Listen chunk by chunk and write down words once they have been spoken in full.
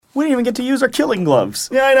We didn't even get to use our killing gloves.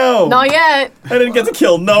 Yeah, I know. Not yet. I didn't get to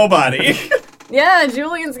kill nobody. Yeah,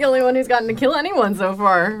 Julian's the only one who's gotten to kill anyone so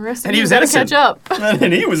far. Rest And of he you was gotta innocent. catch up.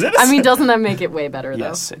 And he was innocent. I mean, doesn't that make it way better, though?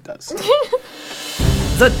 Yes, it does.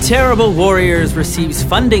 The Terrible Warriors receives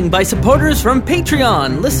funding by supporters from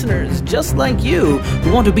Patreon, listeners just like you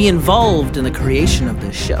who want to be involved in the creation of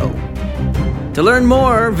this show. To learn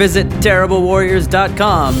more, visit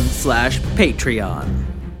terriblewarriors.com/Patreon.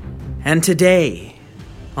 And today,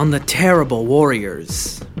 on The Terrible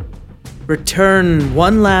Warriors, return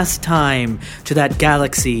one last time to that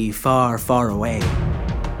galaxy far, far away.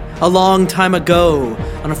 A long time ago,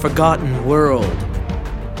 on a forgotten world.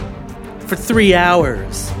 For 3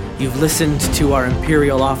 hours, you've listened to our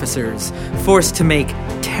Imperial officers forced to make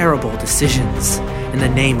terrible decisions in the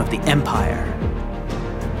name of the Empire.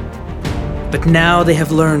 But now they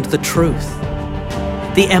have learned the truth.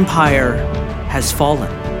 The Empire has fallen.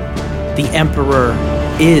 The Emperor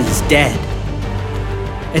is dead.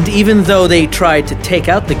 And even though they tried to take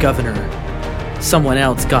out the governor, someone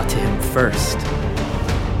else got to him first.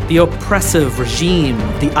 The oppressive regime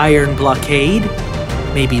of the Iron Blockade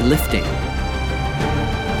may be lifting.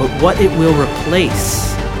 But what it will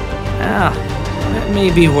replace, that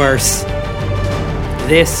may be worse.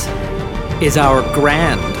 This is our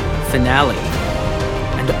grand finale.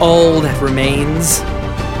 And all that remains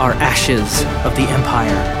are ashes of the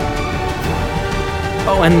Empire.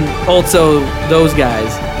 Oh, and also those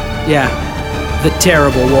guys. Yeah, the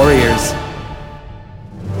Terrible Warriors.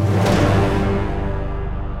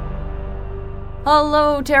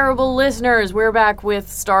 Hello, terrible listeners. We're back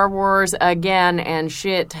with Star Wars again, and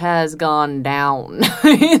shit has gone down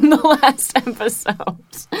in the last episode.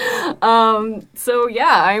 So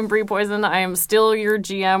yeah, I'm Bree Poison. I am still your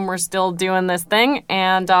GM. We're still doing this thing,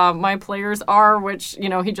 and my players are, which, you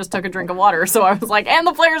know, he just took a drink of water, so I was like, and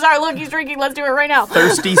the players are, look, he's drinking, let's do it right now.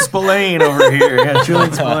 Thirsty Spillane over here. Yeah,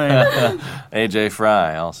 Julian Spillane. AJ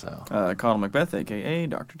Fry also. Connell Macbeth, a.k.a.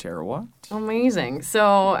 Dr. Tara Watt. Amazing.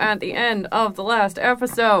 So, at the end of the last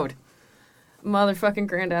episode, motherfucking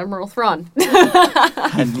Grand Admiral Thrawn.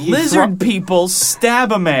 And lizard people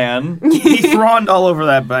stab a man. He throned all over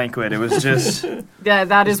that banquet. It was just Yeah,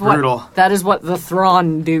 that is brutal. That is what the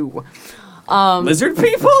Thrawn do. Lizard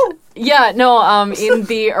people? Yeah, no, in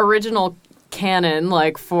the original canon,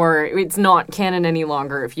 it's not canon any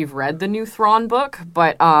longer if you've read the new Thrawn book,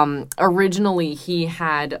 but originally he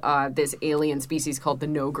had this alien species called the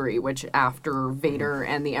Nogri, which after Vader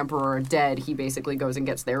and the Emperor are dead, he basically goes and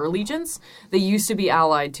gets their allegiance. They used to be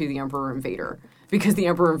allied to the Emperor and Vader, because the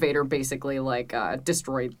Emperor and Vader basically,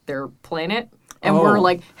 destroyed their planet. And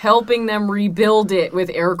we're, helping them rebuild it, with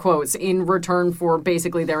air quotes, in return for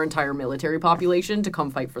basically their entire military population to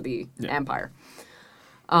come fight for the Empire.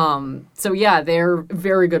 So yeah, they're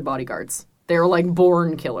very good bodyguards. They're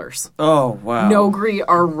born killers. Oh, wow. Nogri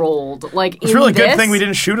are rolled. It's really a good thing we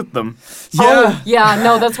didn't shoot at them. Yeah. Oh, yeah,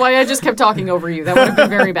 no, that's why I just kept talking over you. That would have been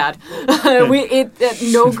very bad.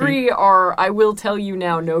 Nogri are, I will tell you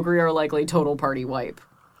now, Nogri are likely total party wipe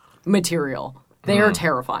material. They are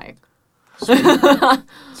terrifying.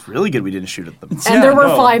 It's really good we didn't shoot at them. And there were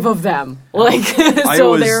 5 of them.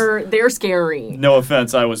 They're scary. No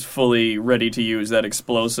offense, I was fully ready to use that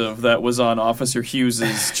explosive that was on Officer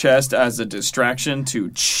Hughes's chest as a distraction to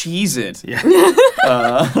cheese it. Yeah.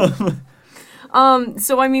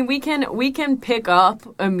 So I mean, we can pick up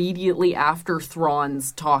immediately after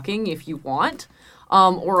Thrawn's talking if you want,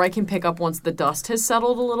 or I can pick up once the dust has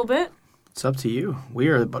settled a little bit. It's up to you. We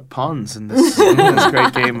are but pawns in this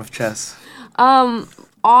great game of chess.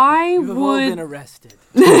 I You've would. all been arrested.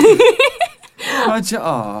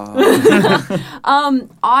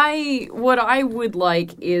 What I would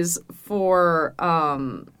like is for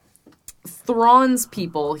Thrawn's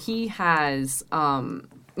people. He has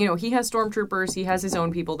he has stormtroopers. He has his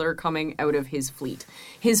own people that are coming out of his fleet.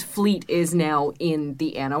 His fleet is now in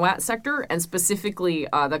the Anowat sector, and specifically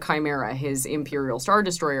the Chimera, his Imperial Star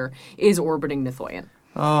Destroyer, is orbiting Nithoyan.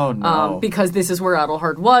 Oh, no. Because this is where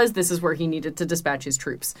Adelhard was. This is where he needed to dispatch his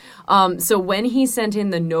troops. So when he sent in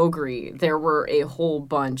the Nogri, there were a whole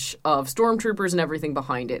bunch of stormtroopers and everything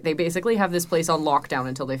behind it. They basically have this place on lockdown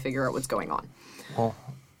until they figure out what's going on. Well,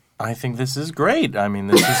 I think this is great. I mean,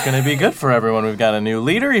 this is going to be good for everyone. We've got a new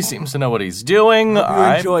leader. He seems to know what he's doing. You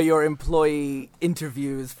enjoy your employee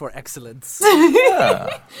interviews for excellence.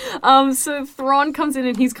 Yeah. So Thrawn comes in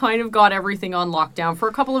and he's kind of got everything on lockdown for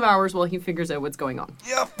a couple of hours while he figures out what's going on.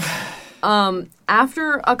 Yep.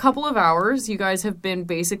 After a couple of hours, you guys have been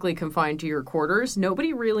basically confined to your quarters.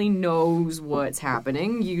 Nobody really knows what's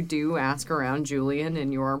happening. You do ask around Julian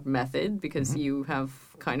and your method because you have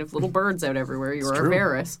kind of little birds out everywhere. You are a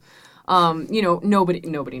Varys.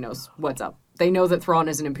 Nobody knows what's up. They know that Thrawn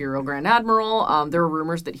is an Imperial Grand Admiral. There are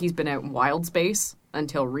rumors that he's been out in wild space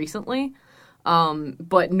until recently.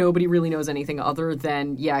 But nobody really knows anything other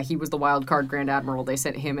than, he was the wild card Grand Admiral. They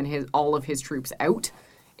sent him and all of his troops out,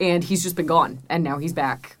 and he's just been gone. And now he's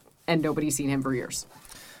back, and nobody's seen him for years.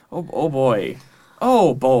 Oh boy.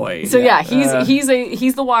 Oh boy. So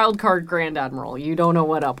he's the wild card Grand Admiral. You don't know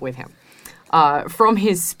what up with him. From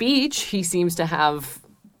his speech, he seems to have,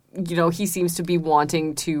 he seems to be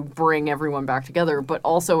wanting to bring everyone back together, but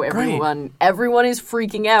also everyone is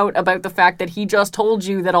freaking out about the fact that he just told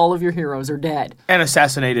you that all of your heroes are dead. And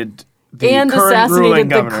assassinated the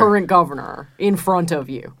current governor in front of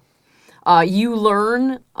you. You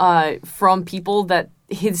learn from people that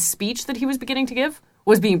his speech that he was beginning to give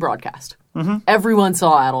was being broadcast. Mm-hmm. Everyone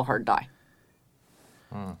saw Adelhard die.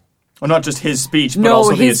 Well, not just his speech, but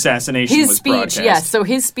also the assassination was broadcast. Yes. So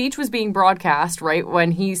his speech was being broadcast, right, when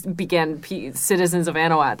he began Citizens of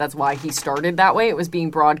Anoat. That's why he started that way. It was being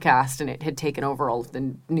broadcast, and it had taken over all of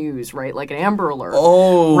the news, right, like an Amber Alert.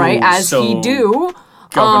 Oh, right, as he do.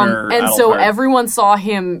 And so everyone saw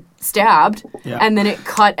him stabbed, and then it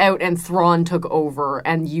cut out, and Thrawn took over,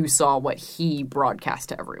 and you saw what he broadcast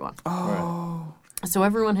to everyone. Oh. So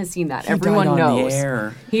everyone has seen that. He Everyone died on knows. the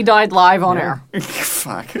air. He died live on air.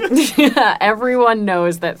 Fuck. Everyone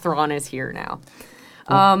knows that Thrawn is here now.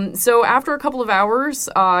 So after a couple of hours,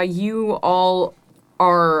 you all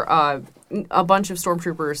are a bunch of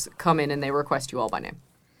stormtroopers come in and they request you all by name.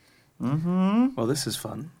 Mm-hmm. Well, this is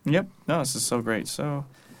fun. Yep. No, this is so great.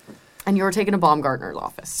 And you're taken to Baumgartner's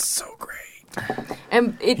office. So great.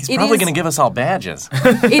 And he's probably going to give us all badges.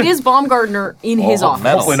 It is Baumgartner in his office.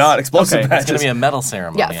 Medals. Hopefully not explosive badges. It's going to be a medal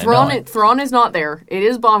ceremony. Yeah, Thrawn is not there. It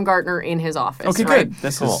is Baumgartner in his office. Okay, right? good.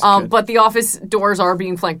 This is good. But the office doors are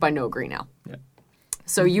being flanked by Nogri now. Yeah.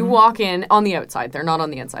 So you walk in on the outside. They're not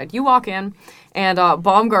on the inside. You walk in, and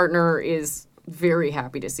Baumgartner is very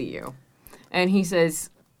happy to see you. And he says,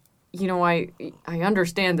 I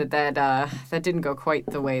understand that didn't go quite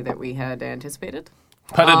the way that we had anticipated.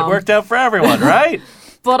 But it worked out for everyone, right?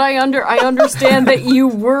 But I understand that you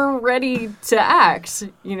were ready to act,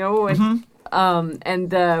 and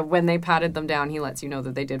when they patted them down, he lets you know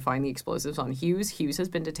that they did find the explosives on Hughes. Hughes has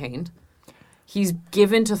been detained. He's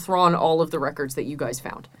given to Thrawn all of the records that you guys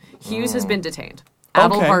found. Hughes has been detained.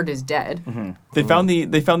 Adelhard is dead. Mm-hmm. They found the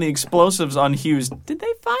explosibles on Hughes. Did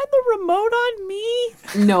they find the remote on me?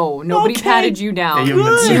 No, nobody patted you down.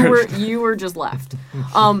 You were just left.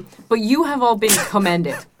 But you have all been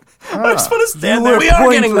commended. I just want to stand there. We are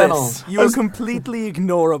getting medals. You were completely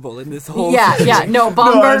ignorable in this whole situation. No,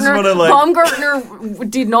 Baumgartner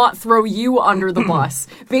did not throw you under the bus.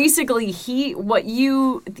 Basically,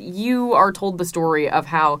 you are told the story of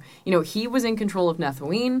how, he was in control of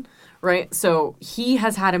Nethuine, right? So he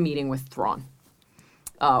has had a meeting with Thrawn.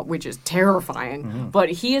 Which is terrifying. Mm-hmm.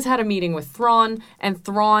 But he has had a meeting with Thrawn, and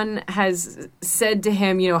Thrawn has said to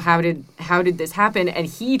him, how did this happen? And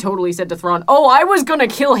he totally said to Thrawn, oh, I was going to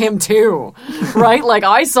kill him too, right? Like,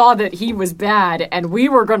 I saw that he was bad, and we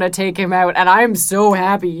were going to take him out, and I'm so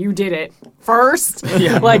happy you did it first.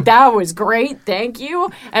 Yeah. Like, that was great, thank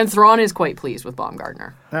you. And Thrawn is quite pleased with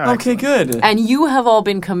Baumgartner. Oh, okay, good. And you have all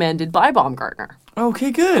been commended by Baumgartner.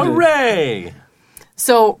 Okay, good. Hooray!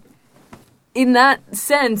 So, in that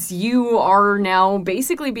sense, you are now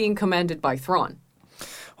basically being commended by Thrawn.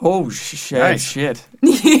 Oh, shit.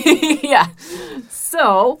 Yeah.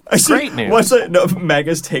 So, great news.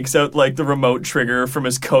 Magus takes out the remote trigger from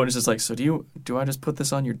his coat and is just like, so do I just put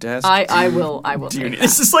this on your desk? I will take that.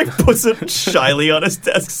 It's just puts it shyly on his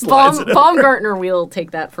desk, slides it over. Baumgartner will take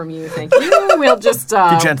that from you, thank you. We'll just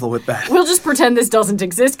be gentle with that. We'll just pretend this doesn't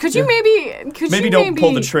exist. Could you maybe don't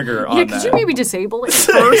pull the trigger on that? Could you maybe disable it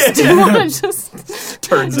first? Do you want to just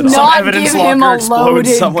turns it off? Not Some evidence give him locker a explodes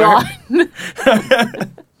loaded somewhere. gun.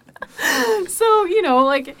 So,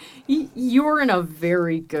 you're in a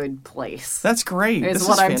very good place. That's great. Is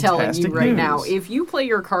what I'm telling you right now. If you play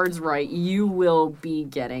your cards right, you will be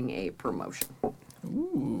getting a promotion.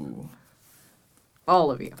 Ooh. All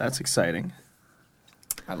of you. That's exciting.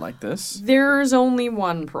 I like this. There's only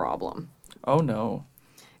one problem. Oh, no.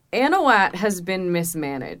 Anoat has been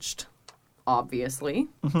mismanaged, obviously.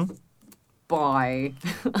 Mm-hmm. By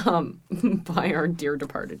our dear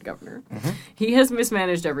departed governor. Mm-hmm. He has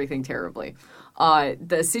mismanaged everything terribly.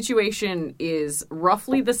 The situation is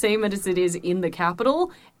roughly the same as it is in the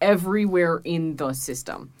capital, everywhere in the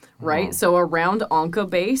system, right? Mm-hmm. So around Anka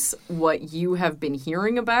base, what you have been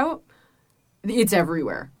hearing about, it's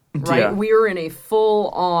everywhere. right? Yeah. We're in a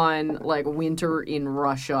full-on, like, winter in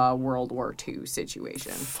Russia, World War II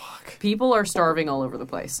situation. Fuck. People are starving all over the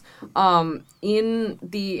place. In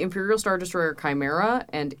the Imperial Star Destroyer Chimera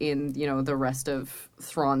and in, the rest of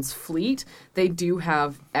Thrawn's fleet, they do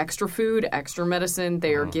have extra food, extra medicine.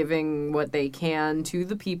 They are giving what they can to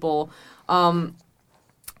the people.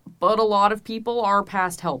 But a lot of people are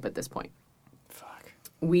past help at this point. Fuck.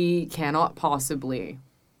 We cannot possibly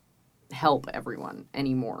help everyone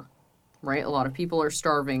anymore, right? A lot of people are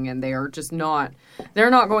starving and they are just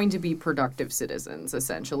they're not going to be productive citizens,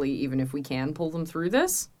 essentially, even if we can pull them through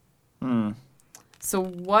this. So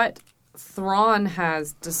what Thrawn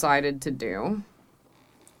has decided to do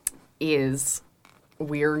is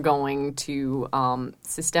we're going to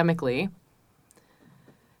systemically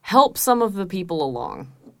help some of the people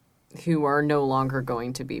along who are no longer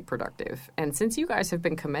going to be productive. And since you guys have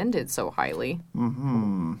been commended so highly,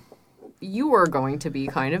 you are going to be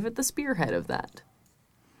kind of at the spearhead of that.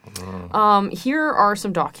 Here are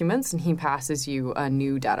some documents, and he passes you a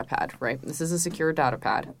new data pad, right? This is a secure data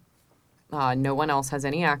pad. No one else has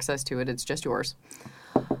any access to it. It's just yours.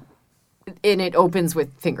 And it opens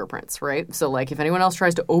with fingerprints, right? So, like, if anyone else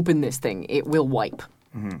tries to open this thing, it will wipe.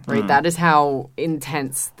 Right? That is how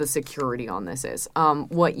intense the security on this is.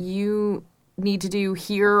 What you need to do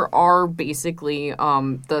here are basically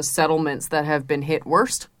the settlements that have been hit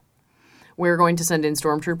worst. We're going to send in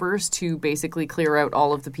stormtroopers to basically clear out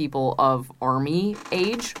all of the people of army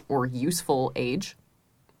age or useful age.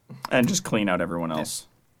 And just clean out everyone else.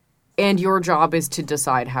 And your job is to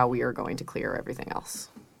decide how we are going to clear everything else.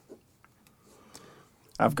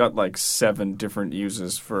 I've got like 7 different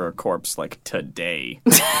uses for a corpse like today.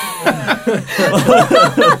 We'll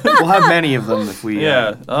have many of them if we...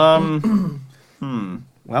 Yeah.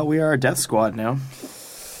 Well, we are a death squad now.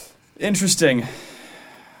 Interesting.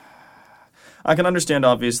 I can understand,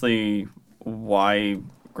 obviously, why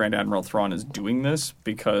Grand Admiral Thrawn is doing this,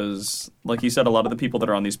 because, like he said, a lot of the people that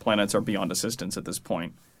are on these planets are beyond assistance at this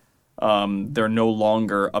point. They're no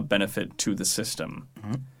longer a benefit to the system.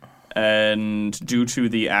 And due to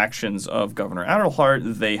the actions of Governor Adelhart,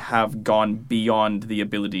 they have gone beyond the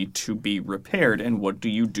ability to be repaired. And what do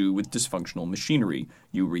you do with dysfunctional machinery?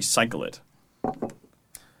 You recycle it.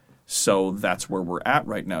 So that's where we're at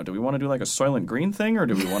right now. Do we want to do like a Soylent Green thing, or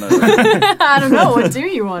do we want to... I don't know. What do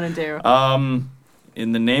you want to do?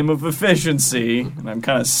 In the name of efficiency, and I'm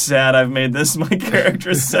kind of sad I've made this my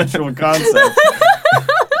character's central concept,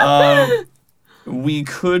 we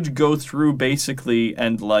could go through basically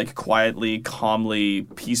and like quietly, calmly,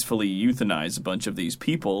 peacefully euthanize a bunch of these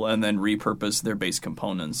people and then repurpose their base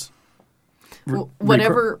components.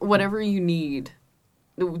 Whatever you need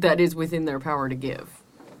that is within their power to give,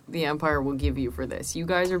 the Empire will give you for this. You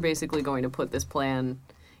guys are basically going to put this plan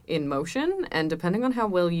in motion, and depending on how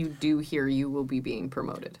well you do here, you will be being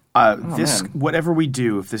promoted. Whatever we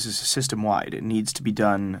do, if this is system-wide, it needs to be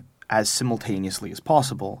done as simultaneously as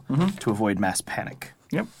possible to avoid mass panic.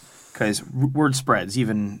 Yep. Because word spreads,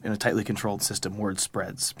 even in a tightly controlled system, word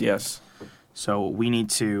spreads. Yes. So we need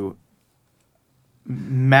to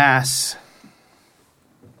mass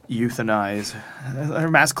euthanize, or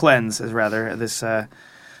mass cleanse, as rather, this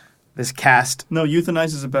cast. No,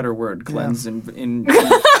 euthanize is a better word. Cleanse invokes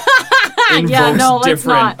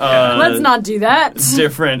different. Let's not do that.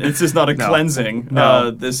 Different. It's just not a cleansing. No.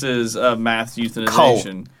 This is a mass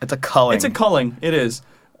euthanization. It's a culling. It's a culling. It is.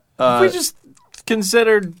 We just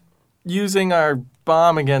considered using our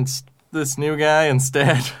bomb against this new guy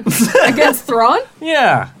instead. Against Thrawn?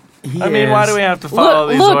 Yeah. I mean, why do we have to follow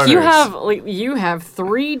these orders? You have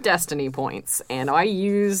 3 destiny points, and I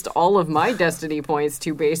used all of my destiny points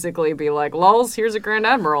to basically be like, lols, here's a Grand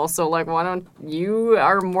Admiral, so like, why don't you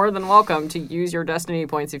are more than welcome to use your destiny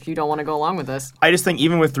points if you don't want to go along with this. I just think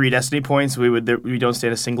even with 3 destiny points, we don't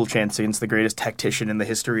stand a single chance against the greatest tactician in the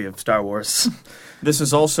history of Star Wars. This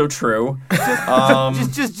is also true.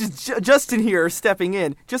 Just Justin here stepping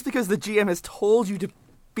in. Just because the GM has told you to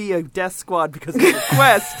be a death squad because of your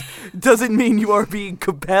quest doesn't mean you are being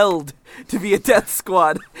compelled to be a death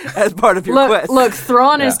squad as part of your quest. Look,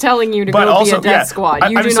 Thrawn is telling you to go be a death squad.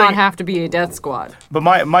 You do not have to be a death squad. But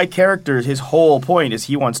my character, his whole point is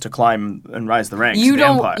he wants to climb and rise the ranks of the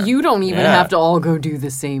Empire. You don't even have to all go do the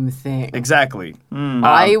same thing. Exactly.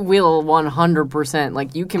 I will 100%.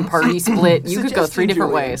 Like, you can party split. You could go 3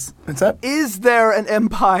 different ways. What's that? Is there an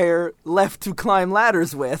Empire left to climb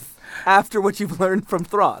ladders with after what you've learned from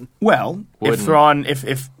Thrawn? Well, if Thrawn is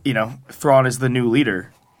the new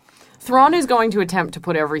leader. Thrawn is going to attempt to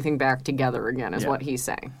put everything back together again, is what he's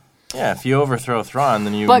saying. Yeah, if you overthrow Thrawn,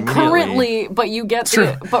 then you But immediately...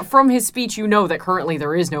 but from his speech, you know that currently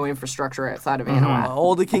there is no infrastructure outside of Anahuac.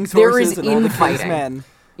 All the king's There horses is and all the king's infighting. men.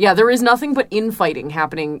 Yeah, there is nothing but infighting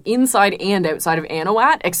happening inside and outside of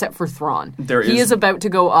Anahuac except for Thrawn. He is about to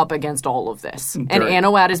go up against all of this. And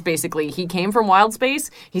Anahuac is basically, he came from wild space,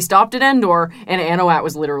 he stopped at Endor, and Anahuac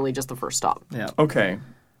was literally just the first stop. Yeah. Okay.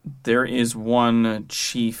 There is one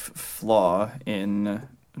chief flaw in...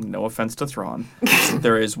 No offense to Thrawn.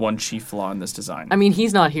 There is one chief flaw in this design. I mean,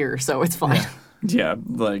 he's not here, so it's fine. Yeah,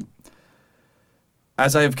 like...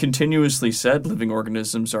 As I have continuously said, living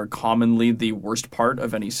organisms are commonly the worst part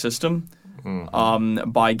of any system.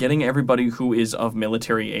 By getting everybody who is of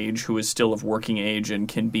military age, who is still of working age, and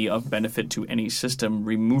can be of benefit to any system,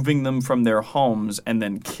 removing them from their homes and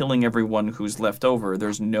then killing everyone who's left over,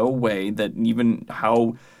 there's no way that even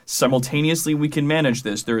how simultaneously we can manage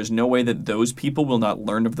this, there is no way that those people will not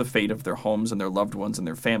learn of the fate of their homes and their loved ones and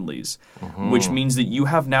their families. Which means that you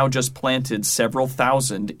have now just planted several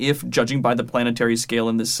thousand, if judging by the planetary scale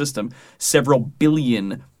in this system, several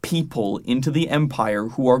billion people into the Empire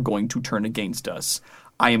who are going to turn against us.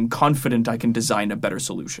 I am confident I can design a better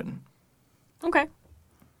solution. Okay.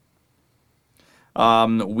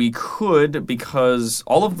 We could, because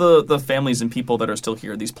all of the families and people that are still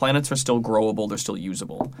here, these planets are still growable, they're still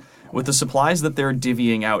usable. With the supplies that they're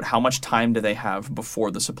divvying out, how much time do they have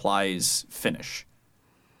before the supplies finish?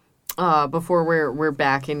 Before we're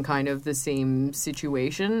back in kind of the same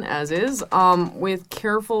situation as is. With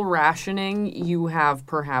careful rationing, you have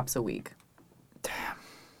perhaps a week. Damn.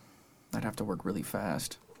 I'd have to work really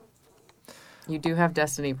fast. You do have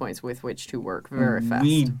destiny points with which to work very fast.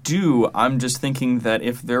 We do. I'm just thinking that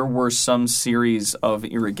if there were some series of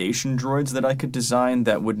irrigation droids that I could design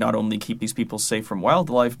that would not only keep these people safe from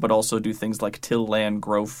wildlife, but also do things like till land,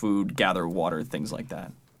 grow food, gather water, things like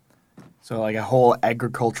that. So like a whole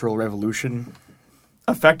agricultural revolution.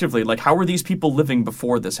 Effectively, like how were these people living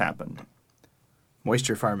before this happened?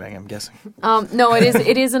 Moisture farming, I'm guessing. No,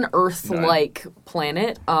 it is an Earth-like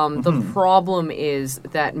planet. The problem is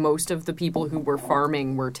that most of the people who were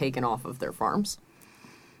farming were taken off of their farms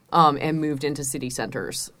and moved into city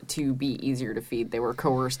centers to be easier to feed. They were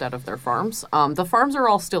coerced out of their farms. The farms are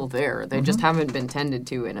all still there. They just haven't been tended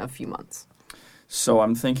to in a few months. So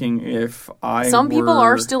I'm thinking if Some people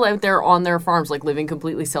are still out there on their farms, like living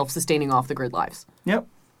completely self-sustaining off-the-grid lives. Yep.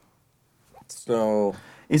 So...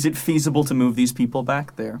 Is it feasible to move these people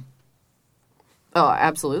back there? Oh,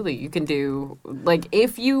 absolutely. You can do, like,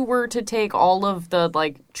 if you were to take all of the,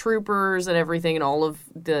 like, troopers and everything and all of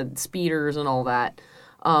the speeders and all that,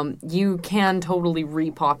 you can totally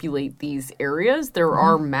repopulate these areas. There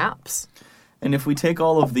are maps. And if we take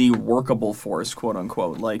all of the workable force, quote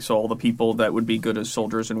unquote, like, so all the people that would be good as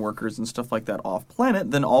soldiers and workers and stuff like that off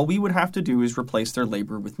planet, then all we would have to do is replace their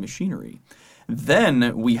labor with machinery.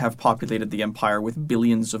 Then we have populated the Empire with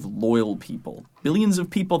billions of loyal people. Billions of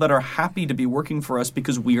people that are happy to be working for us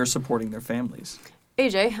because we are supporting their families.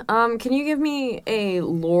 AJ, can you give me a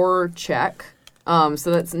lore check? So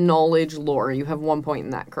that's knowledge lore. You have 1 point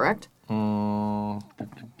in that, correct?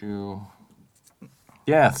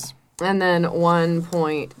 Yes. And then 1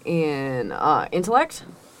 point in intellect?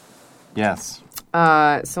 Yes.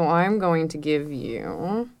 So I'm going to give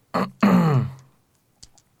you...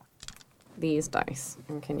 these dice.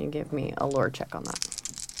 And can you give me a lore check on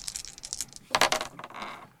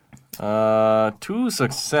that? 2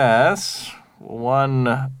 success,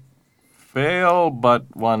 1 fail, but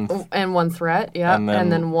 1... And 1 threat, yeah.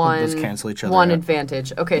 And then one... Those cancel each other 1 out.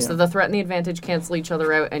 advantage. Okay, so the threat and the advantage cancel each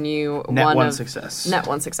other out, and you... Net 1 success. Net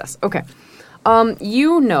 1 success. Okay.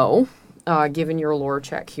 You know, given your lore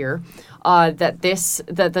check here, that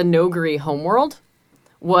the Noghri homeworld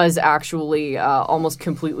was actually almost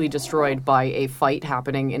completely destroyed by a fight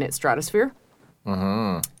happening in its stratosphere.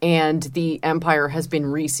 And the Empire has been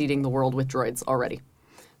reseeding the world with droids already.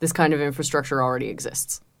 This kind of infrastructure already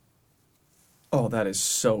exists. Oh, that is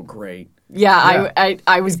so great. Yeah.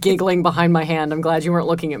 I was giggling behind my hand. I'm glad you weren't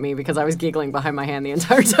looking at me because I was giggling behind my hand the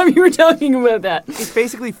entire time you were talking about that. It's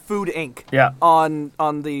basically Food Inc. Yeah. On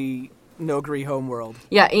the Noghri homeworld.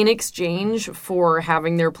 Yeah, in exchange for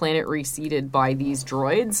having their planet reseeded by these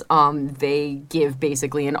droids, they give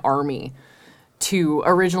basically an army to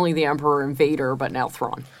originally the Emperor and Vader, but now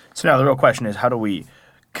Thrawn. So now the real question is, how do we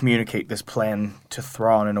communicate this plan to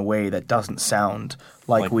Thrawn in a way that doesn't sound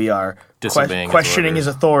like we are disobeying his questioning orders.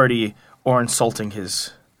 his authority or insulting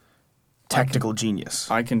his technical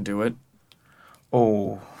genius? I can do it.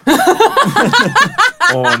 Oh.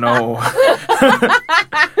 Oh, no.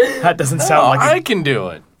 That doesn't sound like I can do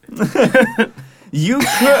it. You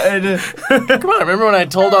could. Come on, remember when I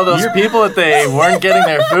told all those people that they weren't getting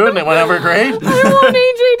their food and it went over great? I want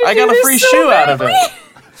AJ to I do got a this free so shoe out of badly. it.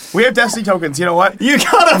 We have Destiny tokens. You know what? You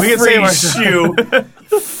got a We can free save our- shoe.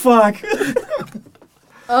 Fuck.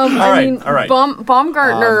 All right, all right.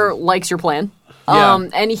 Baumgartner likes your plan. Yeah.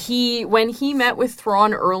 And when he met with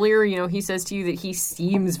Thrawn earlier, he says to you that he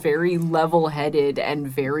seems very level-headed and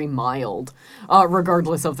very mild,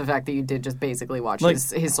 regardless of the fact that you did just basically watch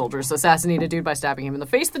his soldiers assassinate a dude by stabbing him in the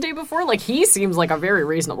face the day before. Like, he seems like a very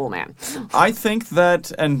reasonable man. I think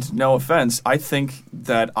that, and no offense, I think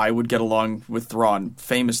that I would get along with Thrawn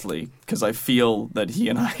famously because I feel that he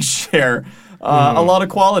and I share a lot of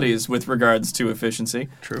qualities with regards to efficiency.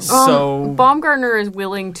 True. So Baumgartner is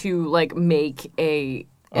willing to make an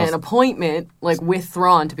appointment with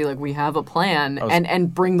Thrawn to be like, we have a plan,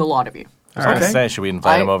 and bring the lot of you. I was going to Okay. say, should we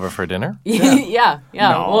invite him over for dinner? Yeah.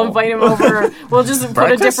 No. We'll invite him over. We'll just put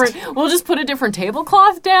a different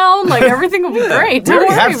tablecloth down. Like, everything will be great. Don't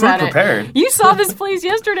already worry have food about prepared. it. You saw this place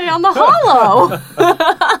yesterday on the Hollow.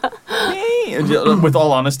 with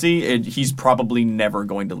all honesty, he's probably never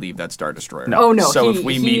going to leave that Star Destroyer. Oh, no, So he- if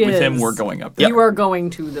we he meet with him, is- we're going up there. You are going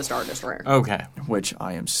to the Star Destroyer. Okay. Which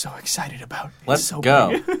I am so excited about. It's Let's so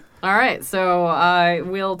go. big. All right, so I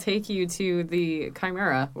will take you to the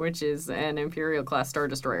Chimera, which is an Imperial-class Star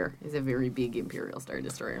Destroyer. It's a very big Imperial Star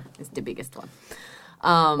Destroyer. It's the biggest one.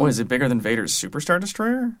 What, is it bigger than Vader's Super Star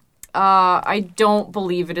Destroyer? I don't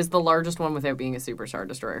believe it is the largest one without being a Super Star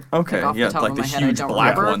Destroyer. Okay, off yeah, the top like of the my head, huge I don't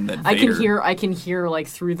black remember. one that I can Vader- hear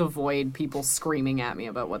through the void people screaming at me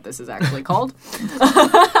about what this is actually called.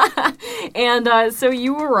 And so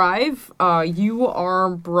you arrive. You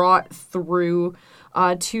are brought through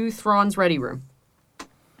to Thrawn's ready room.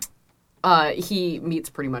 He meets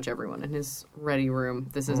pretty much everyone in his ready room.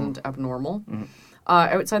 This isn't abnormal.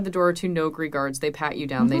 Outside the door are two Nogri guards. They pat you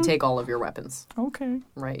down. They take all of your weapons. Okay.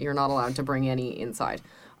 Right? You're not allowed to bring any inside.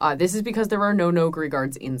 This is because there are no Nogri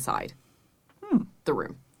guards inside the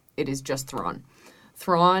room. It is just Thrawn.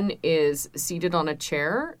 Thrawn is seated on a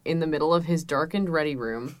chair in the middle of his darkened ready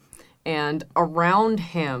room, and around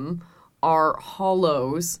him are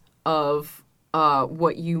hollows of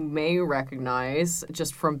what you may recognize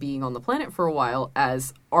just from being on the planet for a while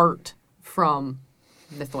as art from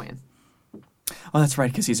Lithuania. Oh, that's right,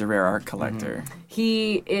 because he's a rare art collector.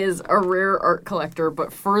 He is a rare art collector,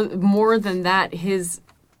 but for more than that, his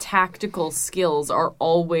tactical skills are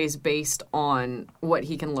always based on what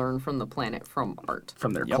he can learn from the planet from art.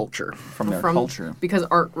 From their culture. From their culture. Because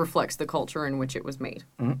art reflects the culture in which it was made.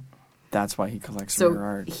 That's why he collects So rare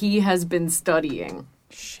art. he has been studying.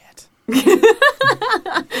 Shit.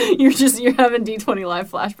 You're having D20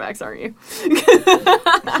 Live flashbacks, aren't you?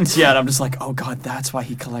 Yeah, and I'm just like, oh god, that's why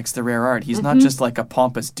he collects the rare art. He's not just like a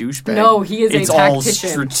pompous douchebag. No, he is a it's all tactician.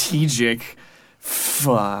 strategic.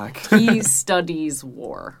 Fuck. He studies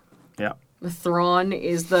war. Yeah. Thrawn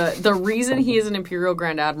is the reason he is an Imperial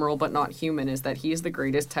Grand Admiral but not human is that he is the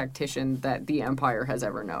greatest tactician that the Empire has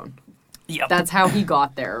ever known. Yep. That's how he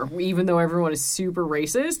got there. Even though everyone is super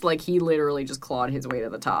racist, like, he literally just clawed his way to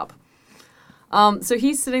the top. So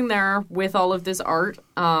he's sitting there with all of this art.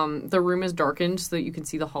 The room is darkened so that you can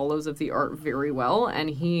see the hollows of the art very well. And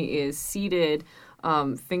he is seated,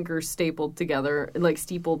 fingers stapled together in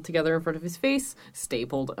front of his face.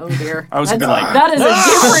 Stapled. Oh dear. I was gonna be like, that is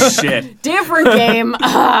a shit. different game.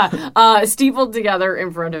 Stapled together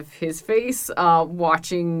in front of his face,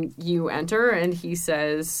 watching you enter. And he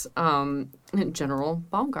says, General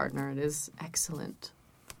Baumgartner, it is excellent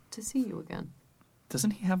to see you again.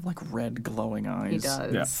 Doesn't he have like red glowing eyes? He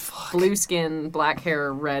does. Yeah. Blue skin, black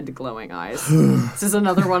hair, red glowing eyes. This is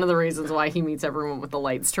another one of the reasons why he meets everyone with the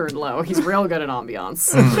lights turned low. He's real good at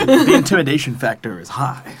ambiance. The intimidation factor is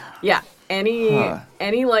high. Yeah.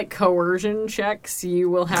 Any like coercion checks you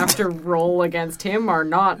will have to roll against him are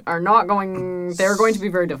not going. They're going to be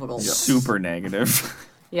very difficult. Super negative.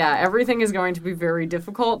 Yeah, everything is going to be very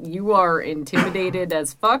difficult. You are intimidated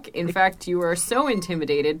as fuck. In fact, you are so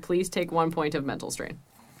intimidated. Please take 1 point of mental strain.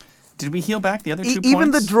 Did we heal back the other 2 points?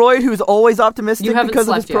 Even the droid who's always optimistic You haven't because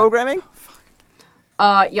of his slept yet. programming?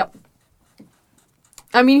 Yep.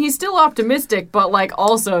 I mean, he's still optimistic, but like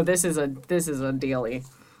also this is a daily.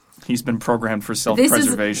 He's been programmed for This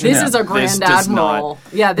self-preservation. is a Grand does Admiral.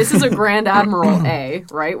 Yeah, this is a Grand Admiral A,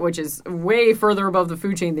 right? Which is way further above the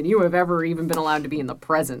food chain than you have ever even been allowed to be in the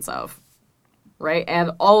presence of. Right?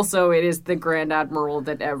 And also it is the Grand Admiral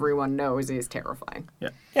that everyone knows is terrifying.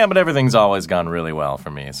 Yeah, but everything's always gone really well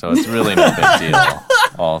for me, so it's really no big deal,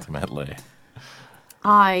 ultimately.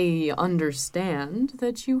 I understand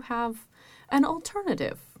that you have an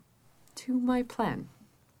alternative to my plan.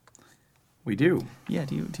 We do. Yeah,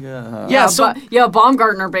 do you Yeah, so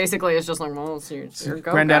Baumgartner basically is just like, well, it's your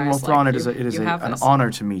go, Grand Admiral guys. Thrawn, Like, it is you have an this. honor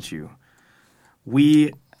to meet you.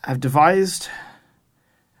 We have devised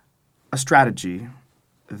a strategy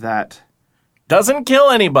that Doesn't kill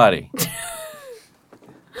anybody.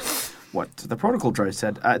 what the protocol droid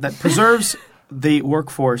said, that preserves the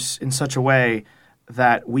workforce in such a way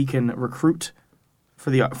that we can recruit for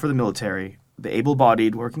the military the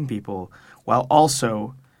able-bodied working people while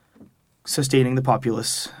also sustaining the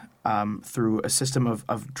populace through a system of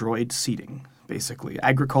droid seeding, basically.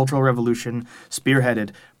 Agricultural revolution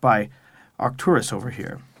spearheaded by Arcturus over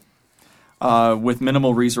here. with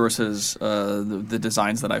minimal resources, the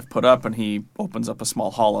designs that I've put up, and he opens up a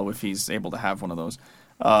small hollow if he's able to have one of those.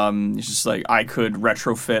 It's just like I could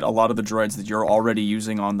retrofit a lot of the droids that you're already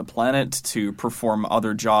using on the planet to perform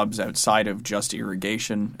other jobs outside of just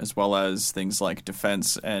irrigation, as well as things like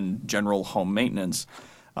defense and general home maintenance.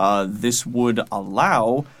 This would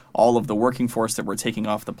allow all of the working force that we're taking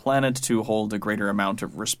off the planet to hold a greater amount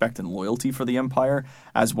of respect and loyalty for the Empire.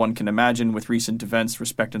 As one can imagine, with recent events,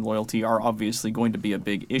 respect and loyalty are obviously going to be a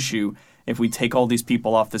big issue. If we take all these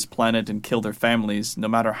people off this planet and kill their families, no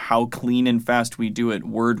matter how clean and fast we do it,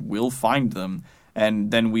 word will find them.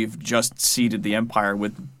 And then we've just seeded the Empire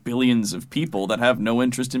with billions of people that have no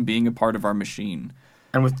interest in being a part of our machine.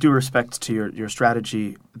 And with due respect to your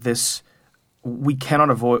strategy, this we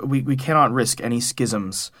cannot avoid. We cannot risk any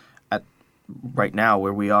schisms at right now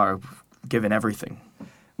where we are, given everything.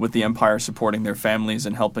 With the Empire supporting their families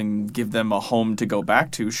and helping give them a home to go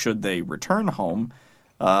back to should they return home,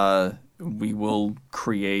 we will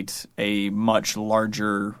create a much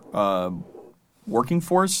larger working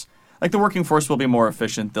force. Like, the working force will be more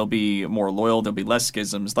efficient, they'll be more loyal, there'll be less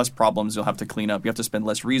schisms, less problems you'll have to clean up. You have to spend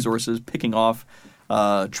less resources picking off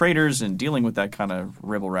traitors and dealing with that kind of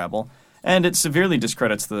ribble-rabble. And it severely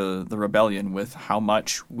discredits the rebellion with how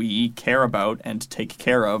much we care about and take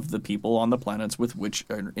care of the people on the planets with which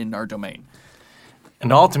are in our domain.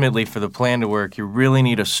 And ultimately, for the plan to work, you really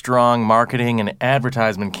need a strong marketing and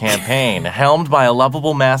advertisement campaign helmed by a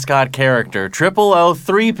lovable mascot character,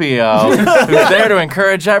 003PO, who's there to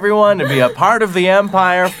encourage everyone to be a part of the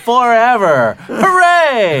Empire forever.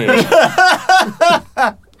 Hooray!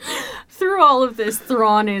 Through all of this,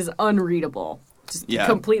 Thrawn is unreadable. Just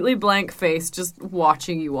completely blank face, just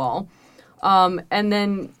watching you all. And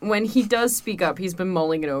then when he does speak up, he's been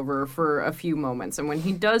mulling it over for a few moments. And when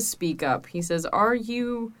he does speak up, he says, "Are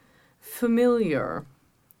you familiar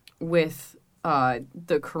with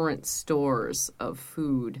the current stores of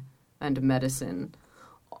food and medicine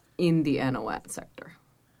in the Anowat sector?"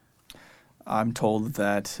 I'm told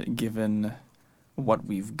that given what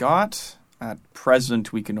we've got, at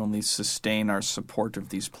present we can only sustain our support of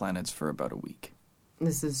these planets for about a week.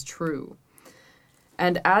 This is true.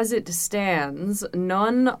 And as it stands,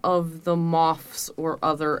 none of the Moffs or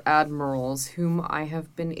other admirals whom I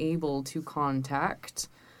have been able to contact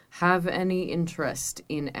have any interest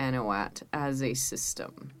in Anowat as a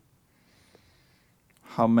system.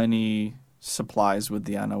 How many supplies would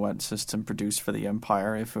the Anowat system produce for the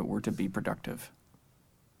Empire if it were to be productive?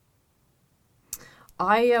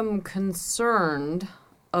 I am concerned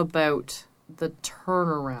about the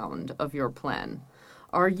turnaround of your plan.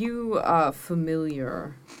 Are you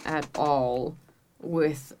familiar at all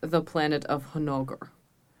with the planet of Honogr?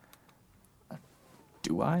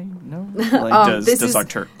 Do I know? Like, does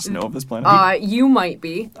Arcturus know of this planet? You might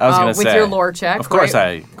be. I was going to say. With your lore check. Of course,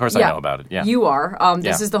 right? I know about it. Yeah, you are.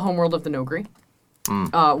 This is the homeworld of the Nogri,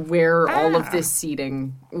 where all of this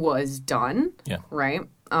seeding was done. Yeah. Right.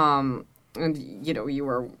 And you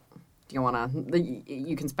were.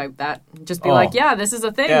 You can spout that. Just be like, yeah, this is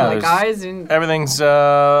a thing, guys. And everything's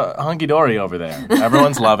hunky-dory over there.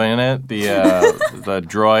 Everyone's loving it. The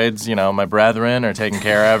droids, my brethren, are taking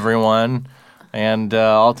care of everyone. And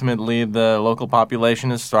ultimately, the local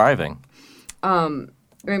population is thriving. And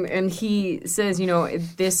he says,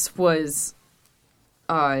 this was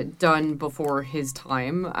done before his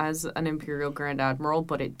time as an Imperial Grand Admiral,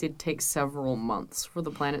 but it did take several months for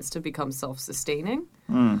the planets to become self-sustaining.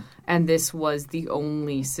 And this was the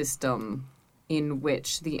only system in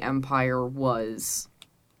which the Empire was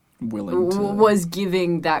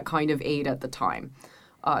giving that kind of aid at the time.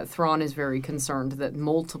 Thrawn is very concerned that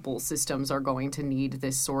multiple systems are going to need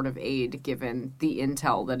this sort of aid given the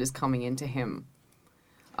intel that is coming into him.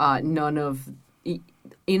 None of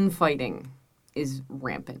infighting is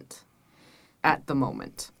rampant at the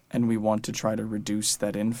moment. And we want to try to reduce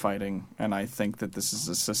that infighting, and I think that this is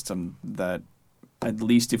a system that, at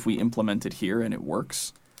least if we implement it here and it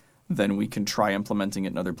works, then we can try implementing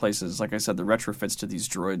it in other places. Like I said, the retrofits to these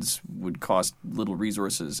droids would cost little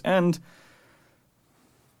resources, and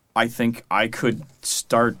I think I could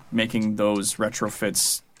start making those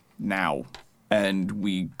retrofits now. And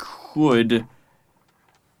we could...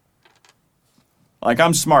 Like,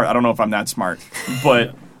 I'm smart. I don't know if I'm that smart.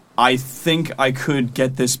 But I think I could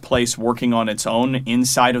get this place working on its own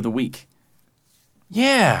inside of the week.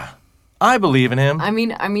 Yeah, I believe in him. I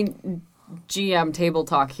mean, GM table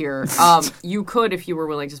talk here. You could if you were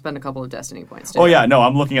willing to spend a couple of destiny points. Oh, yeah. No,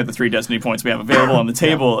 I'm looking at the 3 destiny points we have available on the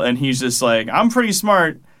table, and he's just like, I'm pretty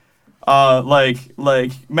smart. Like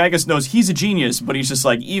Magus knows he's a genius, but he's just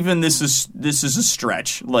like, even this is a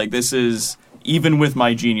stretch. Like, this is... Even with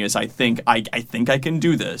my genius, I think I can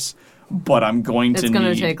do this, but I'm going to need... It's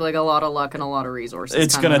going to take like a lot of luck and a lot of resources.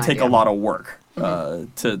 It's going to take a lot of work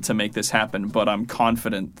to make this happen, but I'm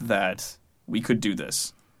confident that we could do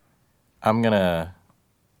this. I'm going to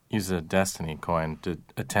use a destiny coin to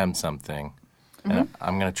attempt something. And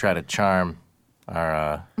I'm going to try to charm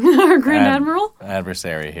our Our Grand Admiral?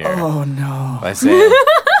 adversary here. Oh, no. By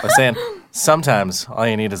saying, sometimes all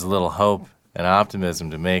you need is a little hope and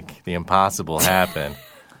optimism to make the impossible happen.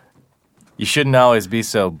 You shouldn't always be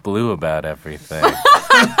so blue about everything.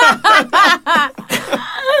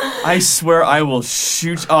 I swear I will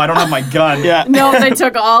shoot... Oh, I don't have my gun. Yeah. No, they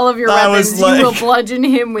took all of your I weapons. was like- You will bludgeon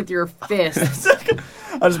him with your fists.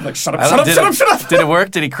 I was like, shut I don't- up. Did it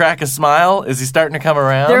work? Did he crack a smile? Is he starting to come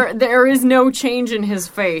around? There is no change in his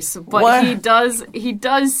face, but What? he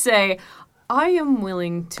does say, I am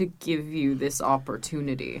willing to give you this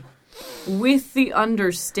opportunity with the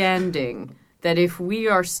understanding that if we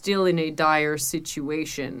are still in a dire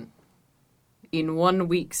situation in 1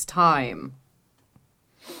 week's time,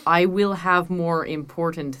 I will have more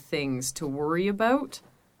important things to worry about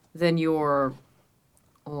than your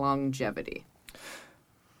longevity.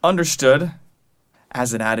 Understood.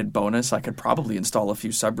 As an added bonus, I could probably install a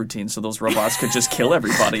few subroutines so those robots could just kill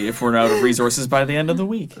everybody if we're out of resources by the end of the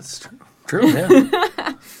week. That's true,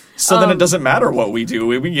 yeah. So then it doesn't matter what we do.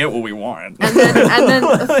 We get what we want. And then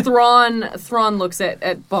Thrawn looks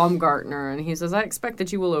at Baumgartner and he says, I expect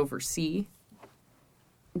that you will oversee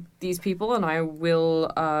these people, and I will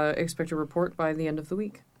expect a report by the end of the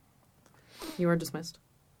week. You are dismissed.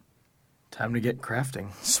 Time to get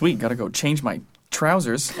crafting. Sweet, gotta go change my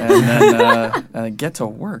trousers and then get to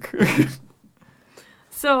work.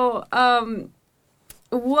 So,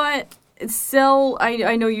 what...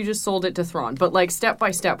 I know you just sold it to Thrawn, but like step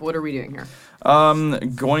by step, what are we doing here?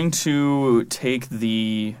 Going to take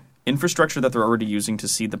the infrastructure that they're already using to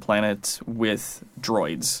seed the planet with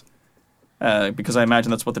droids. Because I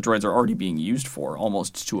imagine that's what the droids are already being used for,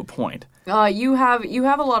 almost to a point. You have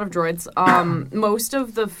a lot of droids. Most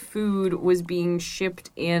of the food was being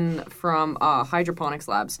shipped in from hydroponics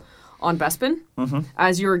labs on Bespin. Mm-hmm.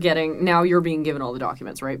 As you're being given all the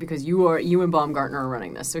documents, right? Because you and Baumgartner are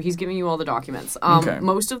running this, so he's giving you all the documents. Okay.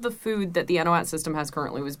 Most of the food that the Enoat system has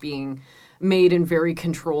currently was being made in very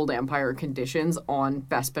controlled Empire conditions on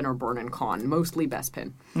Bespin or Burn and Con, mostly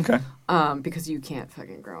Bespin. Okay. Because you can't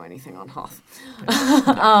fucking grow anything on Hoth.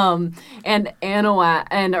 And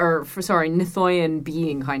Nithoyan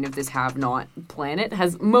being kind of this have-not planet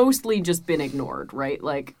has mostly just been ignored, right?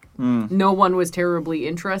 Like, no one was terribly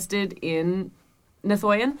interested in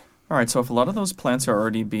Nithoyan. All right, so if a lot of those plants are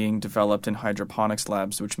already being developed in hydroponics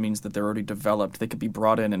labs, which means that they're already developed, they could be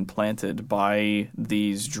brought in and planted by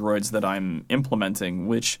these droids that I'm implementing,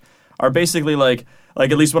 which are basically like at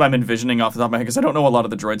least what I'm envisioning off the top of my head, because I don't know a lot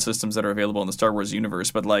of the droid systems that are available in the Star Wars universe,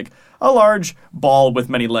 but like a large ball with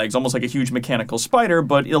many legs, almost like a huge mechanical spider,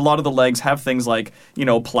 but a lot of the legs have things like,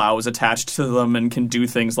 plows attached to them and can do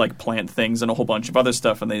things like plant things and a whole bunch of other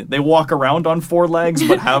stuff, and they walk around on 4 legs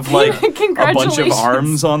but have like a bunch of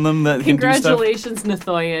arms on them that can do stuff. Congratulations,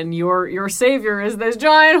 Nithoyan. Your savior is this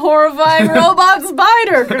giant, horrifying robot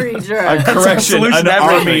spider creature. Correction, an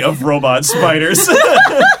army of robot spiders.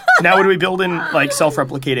 Now would we build in like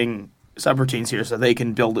self-replicating subroutines here so we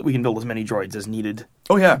can build as many droids as needed?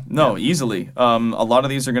 Oh yeah, no, easily. A lot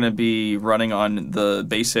of these are going to be running on the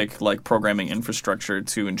basic like programming infrastructure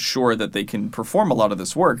to ensure that they can perform a lot of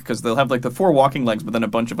this work, because they'll have like the 4 walking legs but then a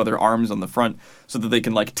bunch of other arms on the front so that they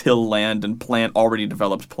can like till land and plant already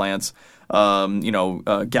developed plants.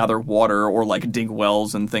 Gather water or like dig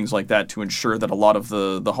wells and things like that to ensure that a lot of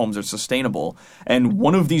the homes are sustainable. And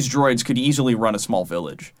one of these droids could easily run a small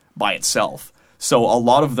village by itself. So a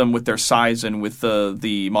lot of them with their size and with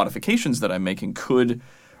the modifications that I'm making could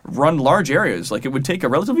run large areas. Like it would take a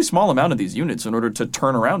relatively small amount of these units in order to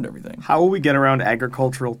turn around everything. How will we get around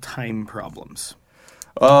agricultural time problems?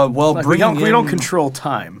 Well, Like we don't control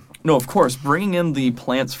time. No, of course. Bringing in the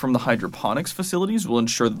plants from the hydroponics facilities will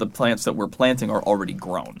ensure that the plants that we're planting are already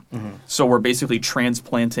grown. So we're basically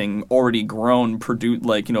transplanting already grown,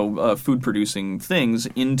 food-producing things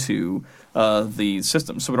into the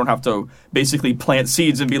system. So we don't have to basically plant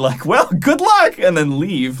seeds and be like, well, good luck, and then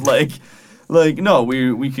leave. No,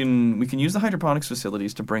 we can use the hydroponics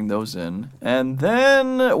facilities to bring those in. And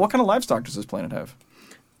then, what kind of livestock does this planet have?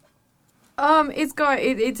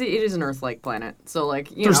 It is an Earth-like planet, so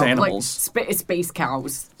There's animals, space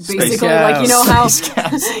cows, Space basically. cows.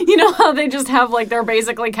 How they just have they're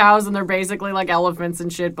basically cows and they're basically like elephants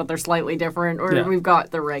and shit, but they're slightly different. Or we've got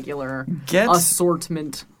the regular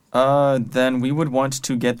assortment. Then we would want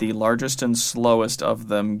to get the largest and slowest of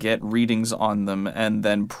them, get readings on them, and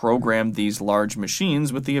then program these large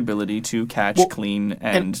machines with the ability to catch, clean,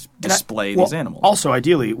 and display these animals. Also,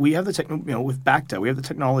 ideally, we have the with Bacta, we have the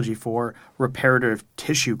technology for reparative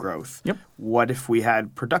tissue growth. Yep. What if we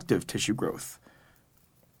had productive tissue growth?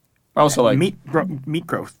 Also, meat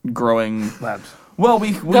growth growing labs. Well,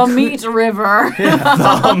 we the meat river,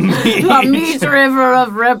 the meat river of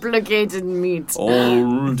replicated meat.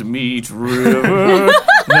 Old meat river.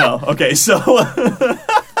 No, okay, so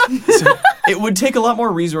it would take a lot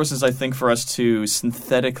more resources, I think, for us to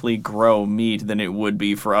synthetically grow meat than it would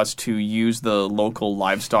be for us to use the local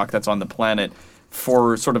livestock that's on the planet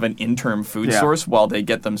for sort of an interim food source while they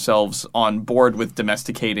get themselves on board with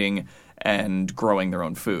domesticating and growing their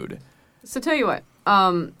own food. So tell you what.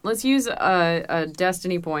 Let's use a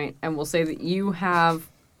destiny point, and we'll say that you have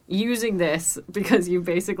using this because you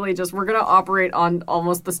basically we're going to operate on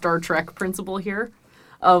almost the Star Trek principle here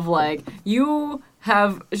of you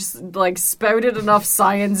have spouted enough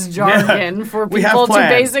science jargon for people to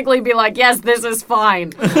basically be like, yes, this is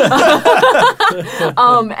fine.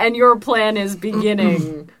 And your plan is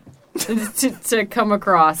beginning to come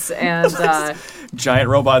across, and giant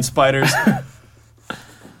robot spiders.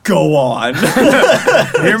 Go on.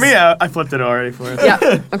 Hear me out. I flipped it already for us.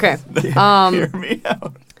 Yeah. Okay. Hear me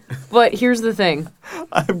out. But here's the thing.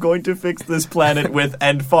 I'm going to fix this planet with,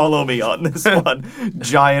 and follow me on this one,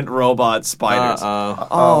 giant robot spiders.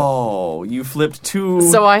 Oh, you flipped two.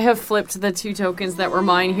 So I have flipped the 2 tokens that were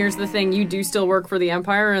mine. Here's the thing. You do still work for the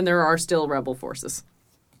Empire, and there are still rebel forces.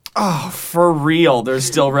 Oh, for real. There's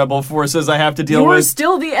still rebel forces I have to deal with. You're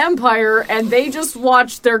still the Empire, and they just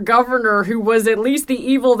watched their governor, who was at least the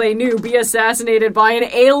evil they knew, be assassinated by an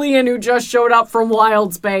alien who just showed up from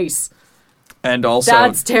wild space. And also...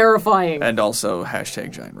 That's terrifying. And also,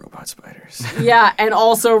 hashtag giant robot spiders. Yeah, and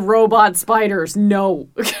also robot spiders. No.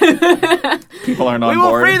 People aren't on board. We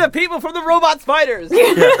will free the people from the robot spiders.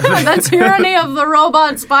 The tyranny of the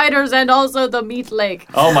robot spiders and also the meat lake.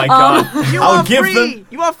 Oh my god. You are free!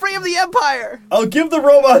 You are free of the Empire! I'll give the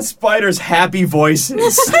robot spiders happy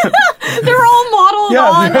voices. They're all modeled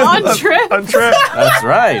on Trip. On Trip. That's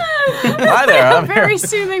right. Hi there. I'm Very here.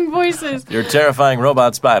 soothing voices. Your terrifying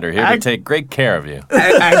robot spider here to take great care of you.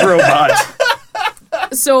 Agrobot.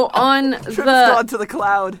 So on Trip's gone to the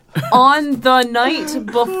cloud. On the night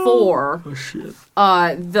before,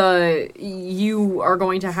 you are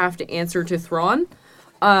going to have to answer to Thrawn.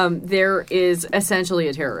 There is essentially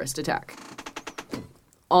a terrorist attack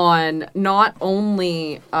on not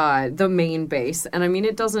only the main base, and I mean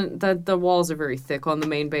it doesn't. The walls are very thick on the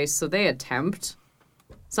main base, so they attempt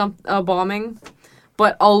a bombing,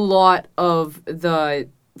 but a lot of the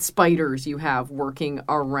spiders you have working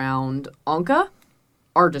around Anka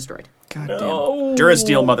are destroyed. Goddamn.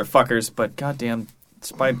 Durasteel motherfuckers, but goddamn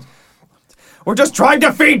spiders. We're just trying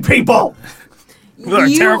to feed people! They're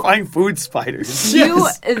terrifying food spiders.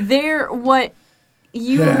 What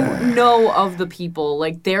you know of the people,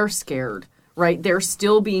 they're scared, right? They're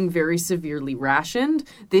still being very severely rationed.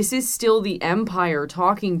 This is still the Empire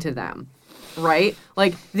talking to them. Right?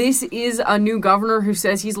 This is a new governor who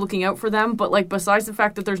says he's looking out for them, but, besides the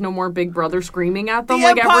fact that there's no more Big Brother screaming at them,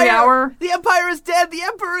 every hour. The Empire is dead! The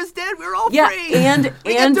Emperor is dead! We're all free!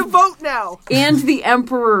 We get to vote now! And the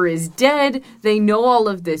Emperor is dead. They know all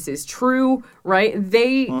of this is true, right?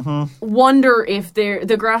 They wonder if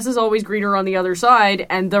the grass is always greener on the other side,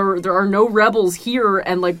 and there are no rebels here,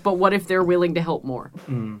 and, but what if they're willing to help more?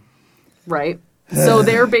 Right? So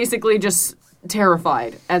they're basically just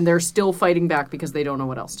terrified, and they're still fighting back because they don't know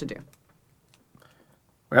what else to do.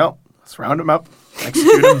 Well, let's round them up.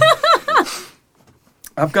 Execute them.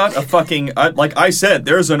 I've got a fucking... like I said,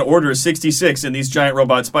 there's an Order 66 in these giant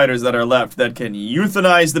robot spiders that are left that can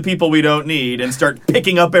euthanize the people we don't need and start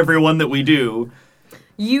picking up everyone that we do.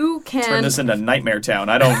 You can... Turn this into Nightmare Town.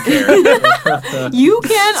 I don't care. You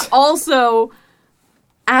can also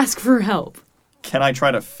ask for help. Can I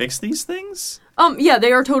try to fix these things? Yeah,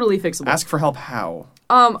 they are totally fixable. Ask for help how?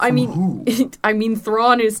 I mean,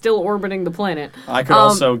 Thrawn is still orbiting the planet. I could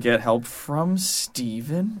also get help from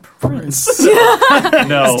Stephen Prince.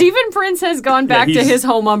 No. Stephen Prince has gone back to he's- his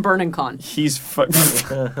home on Burning Con. He's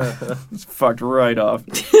he's fucked right off.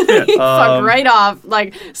 He fucked right off.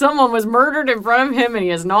 Like, someone was murdered in front of him, and he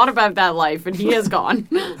is not about that life, and he is gone.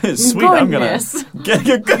 Sweet, I'm gonna Goodness.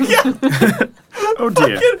 get Oh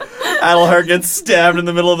dear. Adelhart gets stabbed in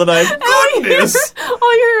the middle of the night. Goodness!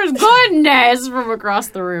 All you hear is goodness from across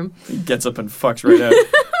the room. He gets up and fucks right out.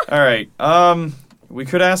 All right. We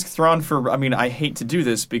could ask Thrawn for. I mean, I hate to do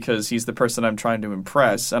this because he's the person I'm trying to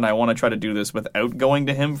impress, and I want to try to do this without going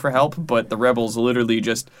to him for help. But the rebels literally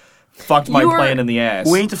just fucked my plan in the ass.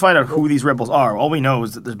 We need to find out who these rebels are. All we know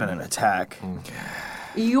is that there's been an attack.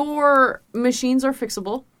 Your machines are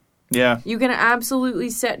fixable. Yeah. You can absolutely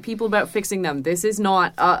set people about fixing them. This is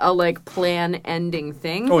not a like plan ending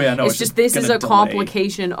thing. Oh, yeah, no, It's it's just just this is gonna a delay.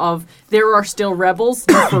 complication of there are still rebels.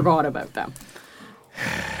 You forgot about them.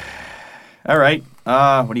 All right.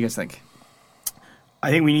 What do you guys think? I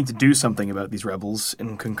think we need to do something about these rebels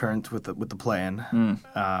in concurrent with the plan.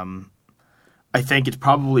 I think it's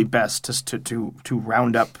probably best to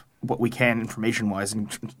round up what we can information wise and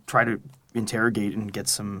try to interrogate and get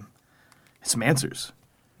some answers.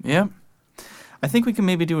 Yeah. I think we can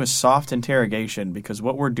maybe do a soft interrogation because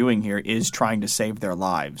what we're doing here is trying to save their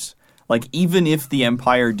lives. Like, even if the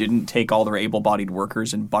Empire didn't take all their able-bodied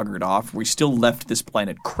workers and buggered off, we still left this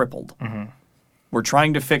planet crippled. Mm-hmm. We're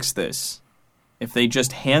trying to fix this. If they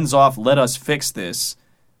just hands off, let us fix this,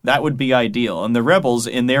 that would be ideal. And the rebels,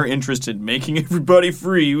 in their interest in making everybody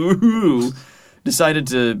free, woohoo, decided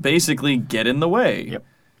to basically get in the way.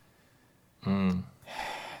 Yep.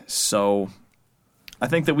 So I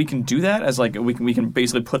think that we can do that as like we can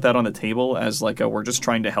basically put that on the table as like we're just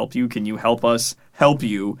trying to help you. Can you help us help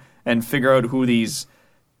you and figure out who these,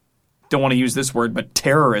 don't want to use this word, but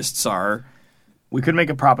terrorists are? We could make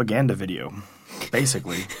a propaganda video,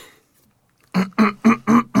 basically.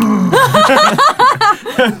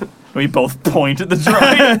 We both point at the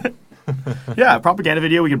drawing. Yeah, a propaganda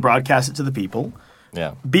video. We could broadcast it to the people.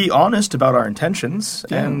 Yeah. Be honest about our intentions,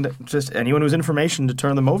 and just anyone who's information to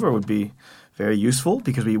turn them over would be very useful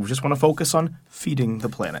because we just want to focus on feeding the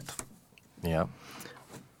planet. Yeah.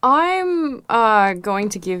 I'm going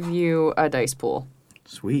to give you a dice pool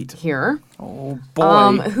Sweet. here. Oh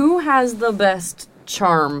boy. Who has the best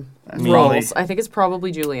charm Me. rolls? I think it's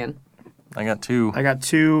probably Julian. I got 2. I got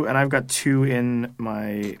 2, and I've got 2 in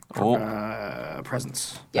my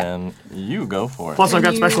presence. Yeah. And you go for it. Plus, I've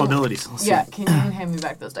got you- special abilities. Let's see. Yeah, can you hand me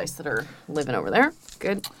back those dice that are living over there?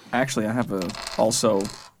 Good. Actually, I have also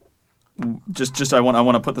just I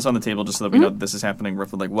want to put this on the table just so that we know that this is happening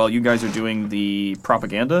roughly. Like, while you guys are doing the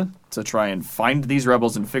propaganda to try and find these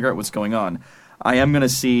rebels and figure out what's going on, I am going to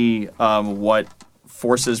see what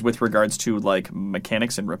forces with regards to like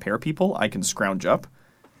mechanics and repair people I can scrounge up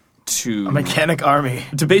to A mechanic army.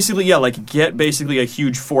 to basically get basically a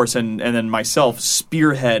huge force and then myself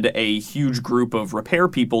spearhead a huge group of repair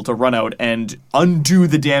people to run out and undo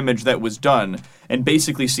the damage that was done and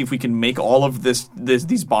basically see if we can make all of these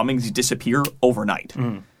bombings disappear overnight.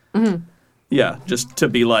 Yeah, just to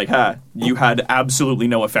be like, you had absolutely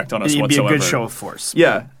no effect on us It'd be whatsoever. a good show of force.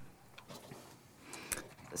 Yeah.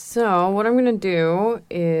 So what I'm going to do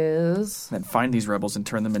is... Then find these rebels and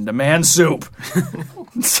turn them into man soup.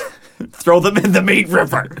 Throw them in the meat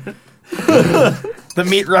river. The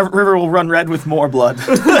meat river will run red with more blood.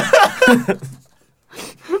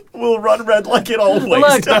 We'll run red like it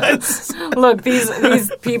always does. Look,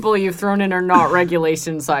 these people you've thrown in are not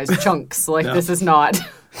regulation-sized chunks. Like, this is not...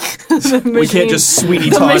 We can't just Sweeney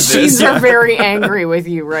The Todd machines this. are very angry with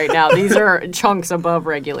you right now. These are chunks above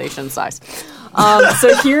regulation size.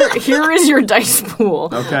 So here is your dice pool.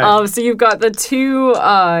 Okay. So you've got the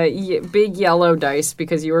 2 big yellow dice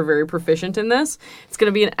because you are very proficient in this. It's going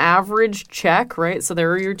to be an average check, right? So there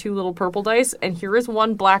are your 2 little purple dice, and here is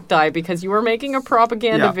 1 black die because you are making a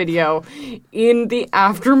propaganda Yeah. video in the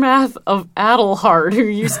aftermath of Adelhard, who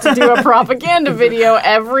used to do a propaganda video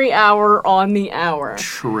every hour on the hour.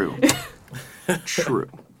 True. True.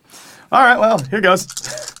 All right, well, here goes.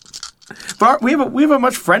 But we have a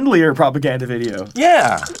much friendlier propaganda video.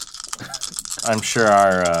 Yeah. I'm sure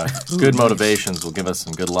our good motivations will give us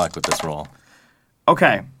some good luck with this roll.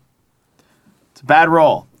 Okay. It's a bad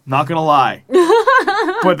roll. Not gonna lie.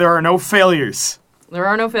 But there are no failures. There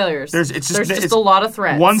are no failures. There's just a lot of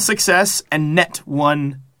threats. 1 success and net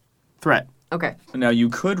 1 threat. Okay. Now, you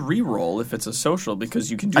could re-roll if it's a social,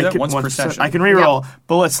 because you can do that once per session. I can reroll,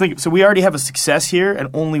 but let's think. So we already have a success here and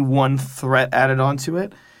only 1 threat added onto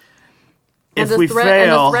it. If we fail,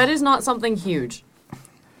 and the threat is not something huge.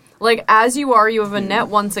 Like, as you are, you have a net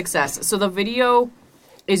 1 success. So the video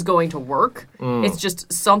is going to work. It's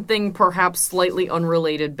just something perhaps slightly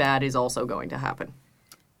unrelated bad is also going to happen.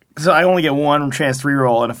 So I only get 1 chance to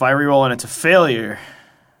reroll, and if I reroll and it's a failure...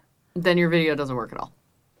 Then your video doesn't work at all.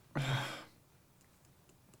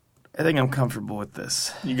 I think I'm comfortable with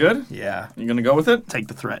this. You good? Yeah. You gonna go with it? Take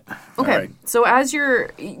the threat. Okay, Alright. so as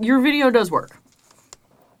your video does work,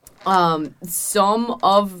 some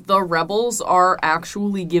of the rebels are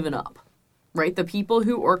actually given up, right? The people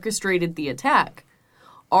who orchestrated the attack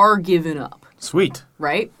are given up, Sweet.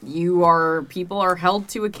 right? People are held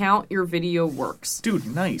to account. Your video works. Dude,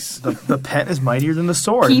 nice. The pen is mightier than the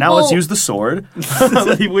sword. Now People- let's use the sword.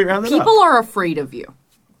 We round it up. People are afraid of you.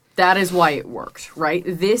 That is why it worked, right?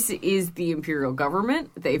 This is the Imperial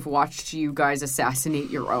government. They've watched you guys assassinate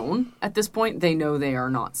your own. At this point, they know they are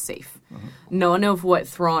not safe. None of what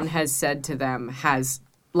Thrawn has said to them has,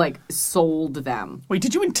 sold them. Wait,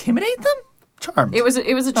 did you intimidate them? Charmed. It was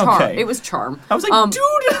a charm. Okay. It was charm. I was like,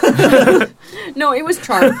 dude. No, it was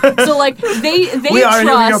charm. So, they we are in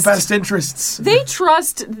your trust... best interests. They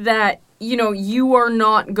trust that, you are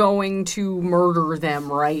not going to murder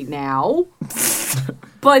them right now.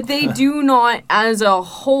 But they do not, as a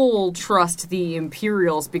whole, trust the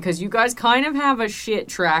Imperials because you guys kind of have a shit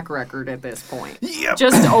track record at this point. Yep.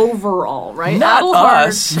 Just overall, right? Not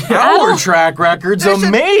us. Our track record's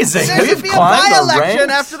amazing. There should We've be a climbed the by-election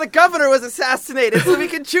ranks. after the governor was assassinated so we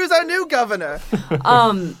can choose our new governor.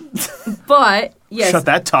 But, yes, Shut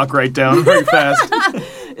that talk right down very fast.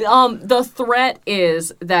 the threat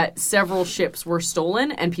is that several ships were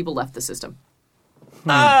stolen and people left the system.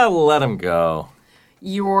 Let him go.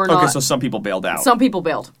 You're not... Okay, so some people bailed out. Some people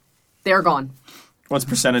bailed. They're gone. What's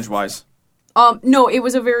percentage-wise? No, it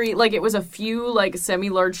was it was a few,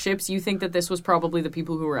 semi-large ships. You think that this was probably the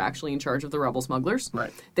people who were actually in charge of the rebel smugglers.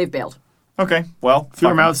 Right. They've bailed. Okay, well, Fewer fuck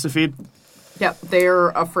 'em. mouths to feed. Yep, they're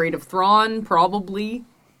afraid of Thrawn, probably.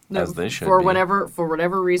 As they should for be.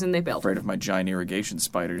 whatever reason they bailed. Afraid of my giant irrigation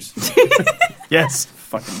spiders. Yes.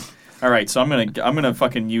 Fucking. All right, so I'm gonna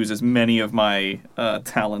fucking use as many of my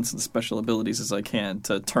talents and special abilities as I can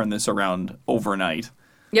to turn this around overnight.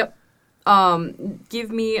 Yep. Give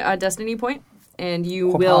me a destiny point, and you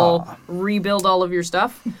will rebuild all of your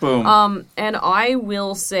stuff. Boom. And I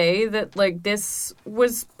will say that this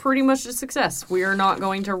was pretty much a success. We are not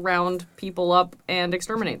going to round people up and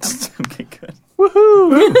exterminate them. Okay, good.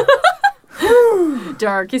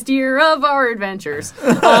 Darkest year of our adventures.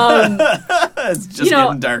 It's just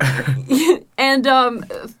getting darker. And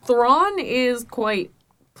Thrawn is quite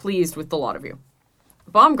pleased with the lot of you.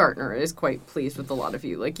 Baumgartner is quite pleased with the lot of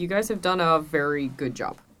you. You guys have done a very good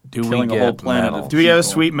job. Do Killing we a get whole planet medals? of Do we have a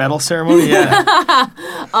people. sweet medal ceremony? Yeah.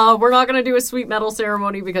 We're not going to do a sweet medal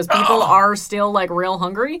ceremony because people are still real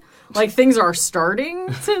hungry. Things are starting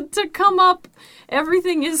to come up.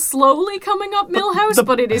 Everything is slowly coming up Millhouse,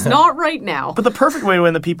 but it is not right now. But the perfect way to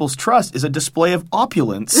win the people's trust is a display of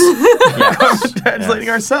opulence. Translating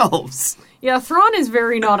ourselves. Yeah, Thrawn is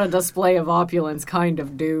very not a display of opulence kind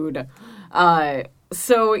of dude.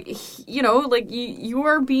 So, you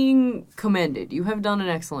are being commended. You have done an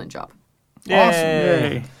excellent job. Awesome.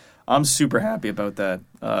 Yay. I'm super happy about that.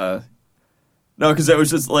 No, because that was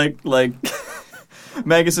just like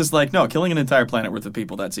Magus is no, killing an entire planet worth of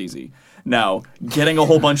people, that's easy. Now, getting a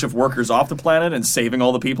whole bunch of workers off the planet and saving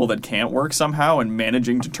all the people that can't work somehow and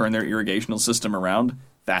managing to turn their irrigational system around,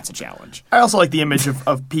 that's a challenge. I also like the image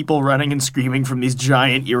of people running and screaming from these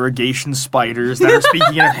giant irrigation spiders that are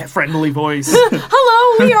speaking in a friendly voice.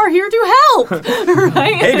 Hello, we are here to help.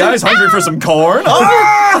 Right? Hey guys, hungry for some corn?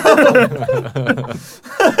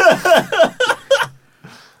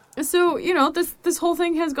 So, this whole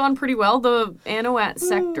thing has gone pretty well. The Anoat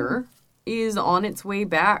sector is on its way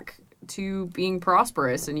back to being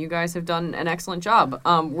prosperous, and you guys have done an excellent job.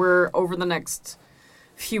 We're over the next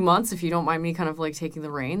few months, if you don't mind me kind of taking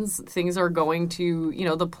the reins, things are going to,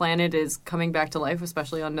 the planet is coming back to life,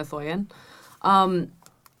 especially on Nethoyan.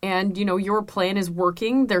 And, your plan is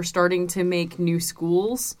working. They're starting to make new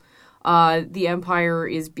schools. The Empire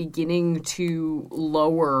is beginning to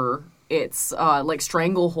lower its,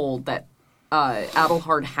 stranglehold that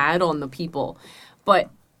Adelhard had on the people. But,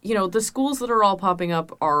 the schools that are all popping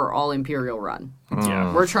up are all Imperial run.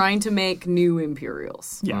 Yeah. We're trying to make new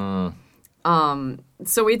Imperials. Yeah.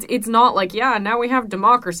 So it's not now we have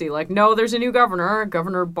democracy. No, there's a new governor.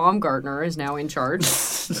 Governor Baumgartner is now in charge.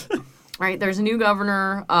 Right, there's a new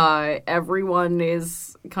governor. Everyone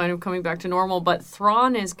is kind of coming back to normal, but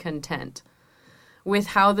Thrawn is content with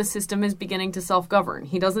how the system is beginning to self-govern.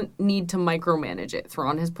 He doesn't need to micromanage it.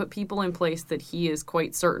 Thrawn has put people in place that he is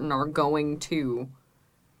quite certain are going to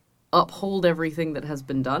uphold everything that has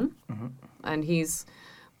been done. And he's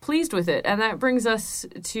pleased with it. And that brings us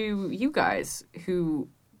to you guys who,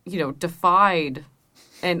 defied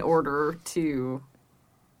an order to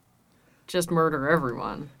just murder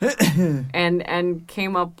everyone and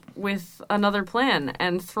came up with another plan.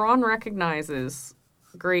 And Thrawn recognizes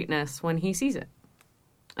greatness when he sees it.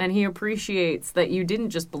 And he appreciates that you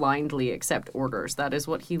didn't just blindly accept orders. That is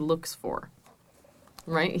what he looks for.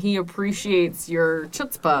 Right? He appreciates your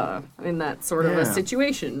chutzpah in that sort of a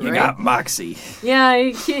situation, right? You got moxie. Yeah,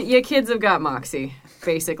 your kids have got moxie,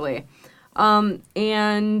 basically.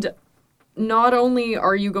 And not only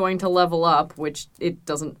are you going to level up, which it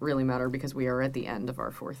doesn't really matter because we are at the end of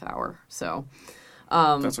our 4th hour, so...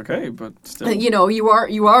 That's okay, but still.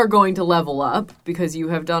 You are going to level up because you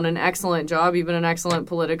have done an excellent job. You've been an excellent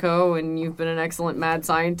politico, and you've been an excellent mad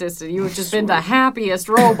scientist, and you have just been the happiest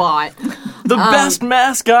robot. The best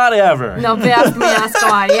mascot ever. The best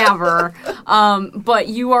mascot ever. But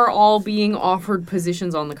you are all being offered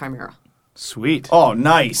positions on the Chimera. Sweet. Oh,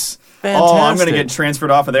 nice. Fantastic. Oh, I'm going to get transferred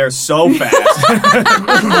off of there so fast.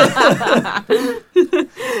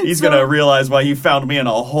 He's going to realize why you found me in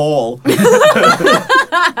a hole.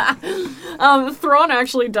 Thrawn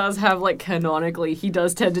actually does have, canonically, he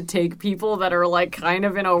does tend to take people that are, kind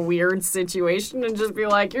of in a weird situation and just be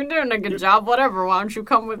like, you're doing a good job, whatever, why don't you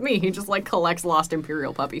come with me? He just, collects lost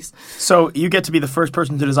Imperial puppies. So you get to be the first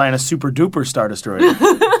person to design a super-duper Star Destroyer.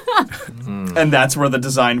 And that's where the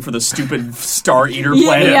design for the stupid Star Eater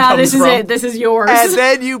planet comes this is from. it. This is yours. And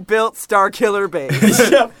then you built Starkiller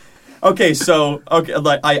Base. Okay,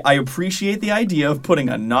 I appreciate the idea of putting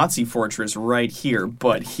a Nazi fortress right here,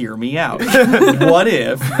 but hear me out. What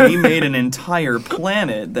if we made an entire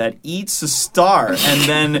planet that eats a star, and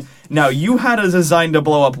then, now you had a design to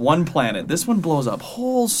blow up one planet. This one blows up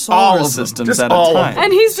whole solar them. systems Just at a all of time. them.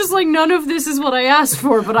 And he's just like, none of this is what I asked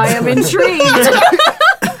for, but I am intrigued.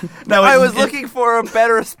 Now, I was looking for a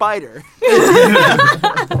better spider.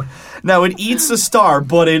 Now, it eats a star,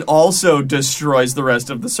 but it also destroys the rest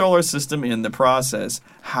of the solar system in the process.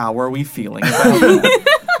 How are we feeling about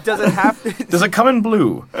that? Does it have to? Does it come in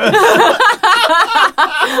blue? I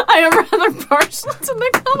am rather partial to the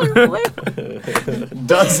color blue.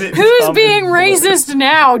 Does it? Who's come being in- racist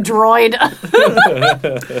now, droid?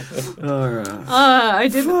 All right.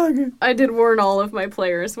 I did warn all of my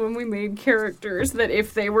players when we made characters that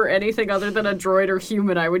if they were anything other than a droid or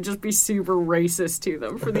human, I would just be super racist to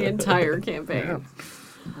them for the entire campaign.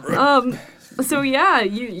 So yeah,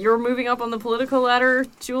 you're moving up on the political ladder,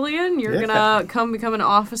 Julian. You're gonna come become an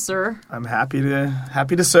officer. I'm happy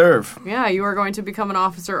to serve. Yeah, you are going to become an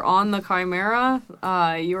officer on the Chimera.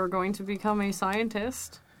 You are going to become a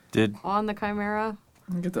scientist Did on the Chimera.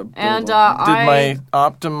 Get the And my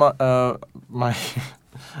my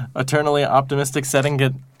eternally optimistic setting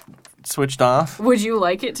get switched off? would you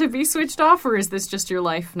like it to be switched off, or is this just your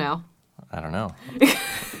life now? I don't know.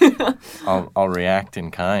 I'll react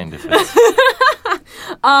in kind if it's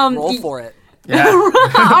Roll for it. Yeah.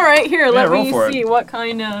 All right, here, let roll me for it. see what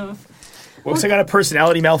kind of. What's the kind of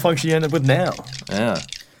personality malfunction you end up with now? yeah.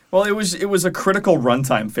 Well, it was a critical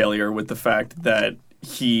runtime failure with the fact that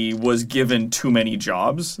he was given too many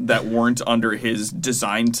jobs that weren't under his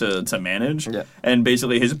design to manage. Yeah. And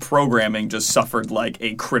basically his programming just suffered like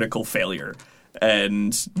a critical failure.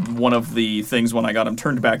 And one of the things when I got him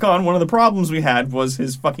turned back on, one of the problems we had was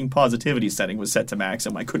his fucking positivity setting was set to max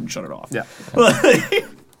and I couldn't shut it off. Yeah.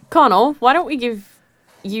 Connell, why don't we give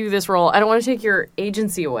you this role? I don't want to take your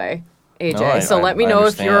agency away, AJ. No, so let me I know if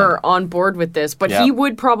understand. you're on board with this. But Yeah. he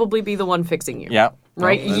would probably be the one fixing you. Yeah.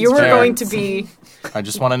 Right? No, that's You are fair. going to be. I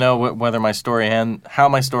just want to know whether my story how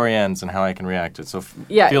my story ends and how I can react to it. So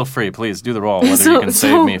Yeah. feel free, please do the roll. Whether you can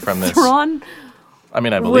save me from this. Thrawn I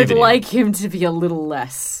mean, I believe would in you. like him to be a little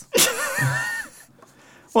less.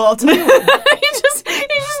 Well, I'll tell you he just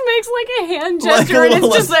makes like a hand Like a gesture, and it's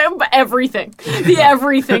little just everything. The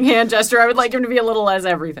everything hand gesture. I would like him to be a little less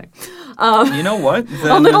everything. you know what? A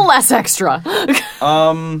Then, little less extra.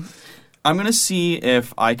 I'm going to see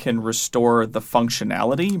if I can restore the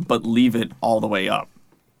functionality, but leave it all the way up.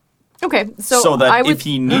 Okay, so So that I would. if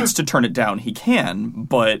he needs to turn it down, he can,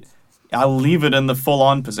 but I'll leave it in the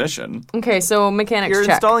full-on position. Okay, so mechanics You're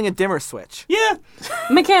check. installing a dimmer switch. Yeah,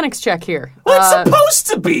 Mechanics check here. well, it's supposed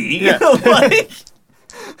to be. Like,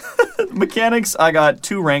 mechanics, I got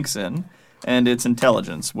 2 ranks in, and it's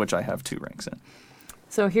intelligence, which I have 2 ranks in.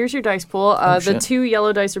 So here's your dice pool. The shit. 2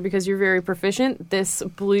 yellow dice are because you're very proficient. This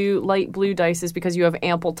light blue dice is because you have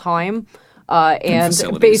ample time. And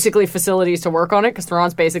facilities. basically facilities to work on it, because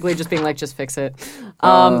Thrawn's basically just being like, just fix it.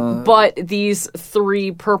 But these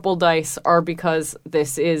 3 purple dice are because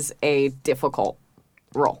this is a difficult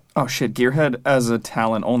roll. Oh shit! Gearhead as a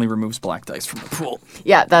talent only removes black dice from the pool.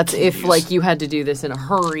 Yeah, that's if like you had to do this in a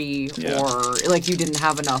hurry Yeah. or like you didn't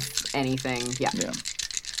have enough anything. Yeah. Yeah.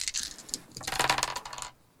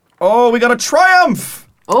 Oh, we got a triumph!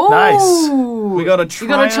 Oh, Nice. We got a You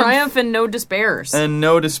got a triumph and no despairs. and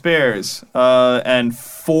no despairs, and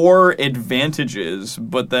 4 advantages,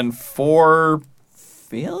 but then 4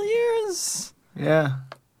 failures. Yeah.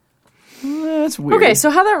 That's weird. Okay,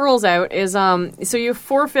 so how that rolls out is so you have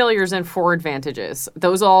 4 failures and 4 advantages.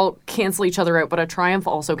 Those all cancel each other out, but a triumph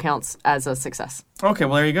also counts as a success, Okay,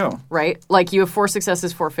 well there you go. right? Like you have 4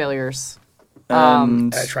 successes, 4 failures,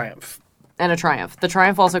 And Triumph. and a triumph. The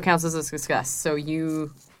triumph also counts as a success, so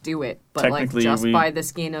you do it, but like Technically, just we- by the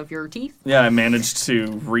skin of your teeth. yeah, I managed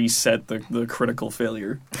to reset the critical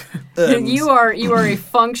failure. And- You are a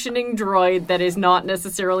functioning droid that is not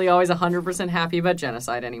necessarily always 100% happy about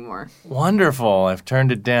genocide anymore. Wonderful. I've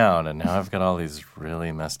turned it down, and now I've got all these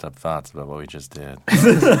really messed up thoughts about what we just did.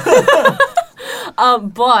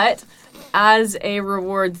 But as a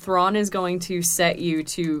reward, Thrawn is going to set you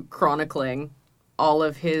to chronicling all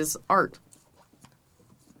of his art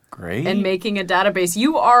Great. and making a database.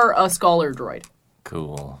 You are a scholar droid.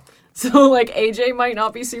 Cool. So, like, AJ might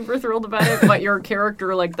not be super thrilled about it, but your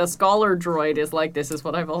character, like, the scholar droid, is like, this is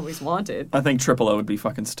what I've always wanted. I think Triple O would be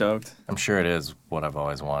fucking stoked. I'm sure it is what I've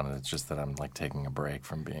always wanted. It's just that I'm like taking a break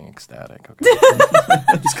from being ecstatic. Okay.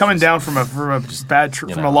 He's coming down from a just bad You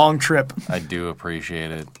from know. a long trip. I do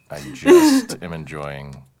appreciate it. I just am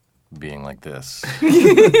enjoying being like this.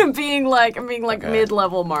 being like Okay.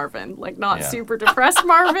 mid-level Marvin. Like, not Yeah. super depressed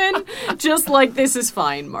Marvin, just like, this is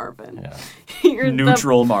fine Marvin. Yeah. You're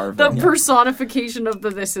Neutral the Marvin. personification of the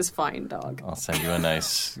this is fine dog. I'll send you a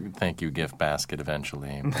nice thank you gift basket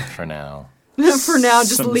eventually. But for now, For now,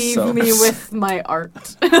 just Some leave soaps. me with my art.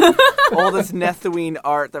 All this Nethuine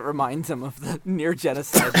art that reminds him of the near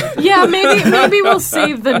genocide. Yeah, maybe we'll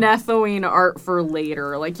save the Nethuine art for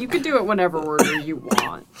later. Like, you could do it whenever order you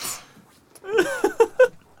want.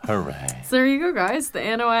 hooray. So there you go, guys. The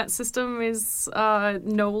Anoat system is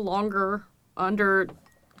no longer under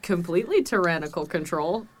completely tyrannical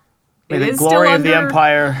control. May It the is still glory of the under-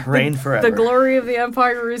 Empire reign forever. The glory of the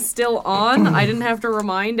Empire is still on. I didn't have to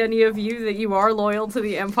remind any of you that you are loyal to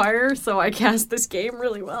the Empire, so I cast this game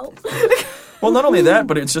really well. Well, not only that,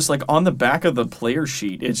 but it's just like on the back of the player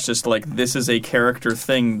sheet, it's just like this is a character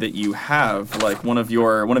thing that you have. Like one of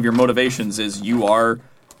your motivations is you are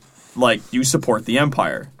like you support the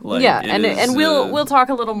Empire. Like, yeah, it and is, we'll talk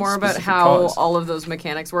a little more about specific how cause. all of those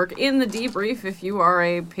mechanics work in the debrief. If you are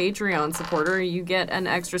a Patreon supporter, you get an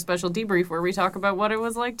extra special debrief where we talk about what it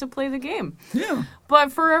was like to play the game. Yeah.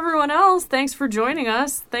 But for everyone else, thanks for joining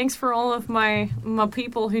us. Thanks for all of my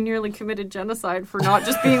people who nearly committed genocide for not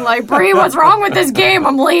just being like, Bree, what's wrong with this game?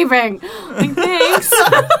 I'm leaving. Like, thanks.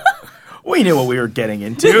 We knew what we were getting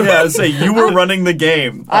into. Yeah, say you were running the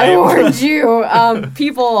game. I warned you.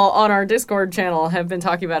 People on our Discord channel have been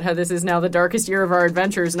talking about how this is now the darkest year of our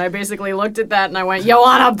adventures, and I basically looked at that and I went, "You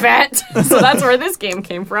wanna bet?" So that's where this game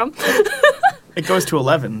came from. It goes to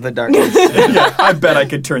 11, the darkness. Yeah, I bet I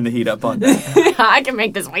could turn the heat up on that. I can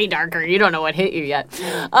make this way darker. You don't know what hit you yet.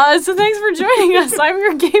 So thanks for joining us. I'm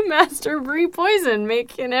your game master, Bree Poison,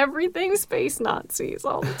 making everything space Nazis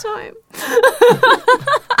all the time.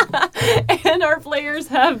 And our players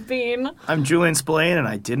have been... I'm Julian Spillane, and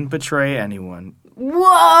I didn't betray anyone.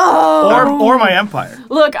 Whoa! Or my empire.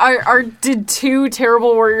 Look, did two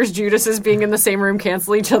terrible warriors Judases being in the same room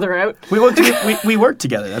cancel each other out? We worked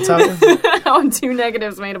together. That's how it How two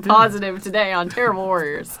negatives made a positive today on terrible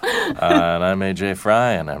warriors. And I'm AJ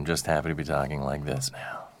Fry, and I'm just happy to be talking like this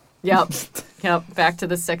now. Yep. Back to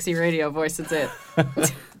the sexy radio voice. That's it.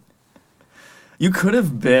 You could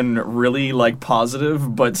have been really like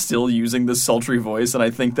positive, but still using the sultry voice, and I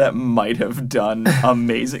think that might have done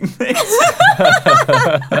amazing things. Hey,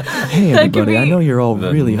 That could everybody, I be- know you're all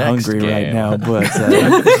The really next hungry right game. now, but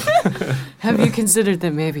Have you considered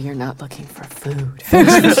that maybe you're not looking for food?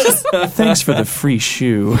 thanks for the free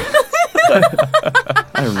shoe.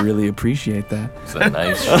 I really appreciate that. It's a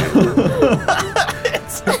nice shoe.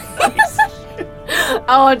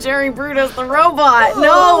 Oh, Jerry Brutus the robot.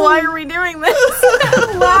 No, why are we doing this?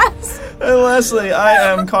 Last. And lastly, I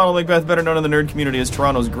am Connell Macbeth, better known in the nerd community as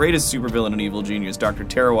Toronto's greatest supervillain and evil genius, Dr.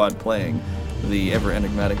 Tarawad, playing the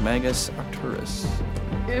ever-enigmatic Magus Arcturus.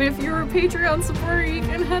 And if you're a Patreon supporter, you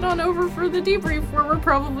can head on over for the debrief where we're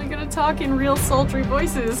probably going to talk in real sultry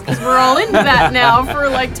voices because we're all into that now for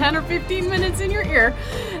like 10 or 15 minutes in your ear.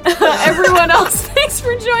 Everyone else, thanks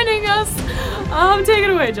for joining us. Take it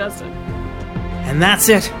away, Justin. And that's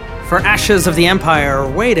it for Ashes of the Empire.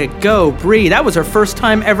 Way to go, Bree. That was her first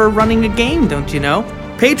time ever running a game, don't you know?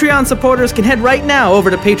 Patreon supporters can head right now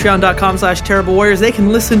over to patreon.com/Terrible Warriors. They can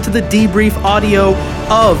listen to the debrief audio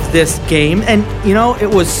of this game. And, you know, it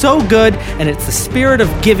was so good, and it's the spirit of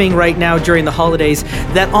giving right now during the holidays,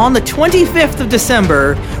 that on the 25th of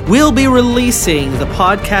December, we'll be releasing the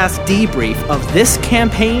podcast debrief of this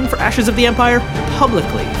campaign for Ashes of the Empire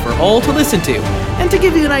publicly for all to listen to, and to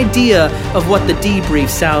give you an idea of what the debriefs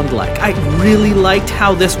sound like. I really liked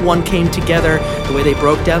how this one came together, the way they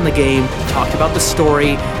broke down the game, talked about the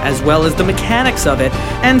story, as well as the mechanics of it,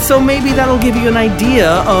 and so maybe that'll give you an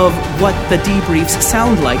idea of what the debriefs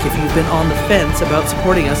sound like if you've been on the fence about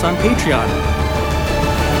supporting us on Patreon.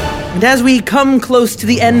 And as we come close to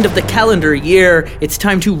the end of the calendar year, it's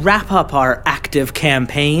time to wrap up our active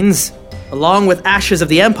campaigns. Along with Ashes of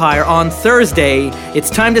the Empire on Thursday, it's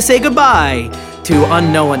time to say goodbye to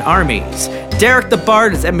Unknown Armies. Derek the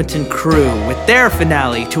Bard's Edmonton Crew with their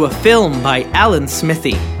finale to a film by Alan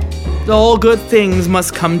Smithy. All good things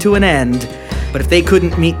must come to an end, but if they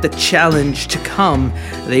couldn't meet the challenge to come,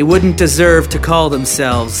 they wouldn't deserve to call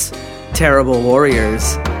themselves Terrible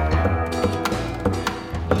Warriors.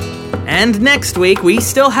 And next week, we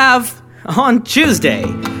still have, on Tuesday,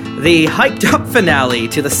 the hyped-up finale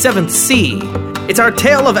to the Seventh Sea. It's our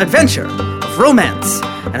tale of adventure, of romance,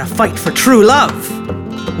 and a fight for true love.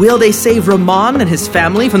 Will they save Ramon and his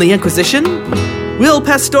family from the Inquisition? Will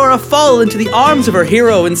Pastora fall into the arms of her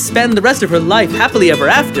hero and spend the rest of her life happily ever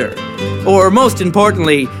after? Or, most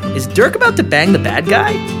importantly, is Dirk about to bang the bad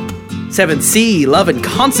guy? Seventh Sea, Love and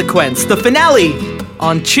Consequence, the finale,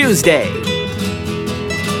 on Tuesday.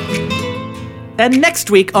 And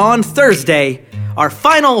next week, on Thursday, our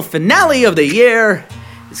final finale of the year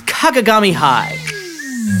is Kagagami High.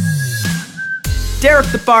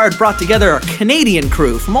 Derek the Bard brought together a Canadian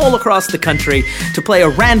crew from all across the country to play a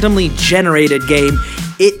randomly generated game.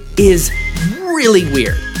 It is really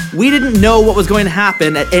weird. We didn't know what was going to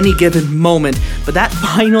happen at any given moment, but that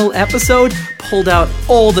final episode pulled out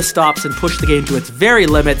all the stops and pushed the game to its very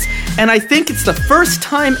limits, and I think it's the first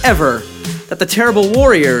time ever that the Terrible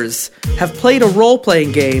Warriors have played a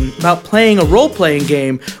role-playing game about playing a role-playing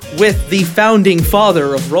game with the founding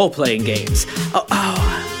father of role-playing games.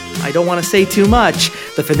 I don't want to say too much.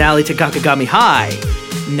 The finale to Kakagami High,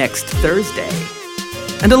 next Thursday.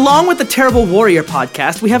 And along with the Terrible Warrior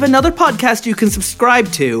podcast, we have another podcast you can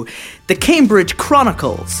subscribe to, the Cambridge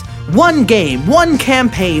Chronicles. One game, one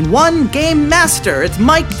campaign, one game master. It's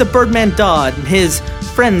Mike the Birdman Dodd and his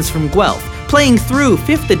friends from Guelph, playing through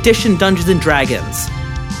 5th edition Dungeons & Dragons.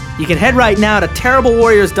 You can head right now to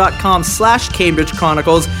terriblewarriors.com/Cambridge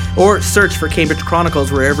Chronicles or search for Cambridge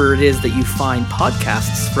Chronicles wherever it is that you find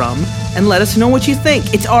podcasts from and let us know what you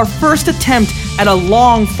think. It's our first attempt at a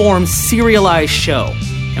long-form serialized show.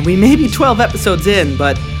 And we may be 12 episodes in,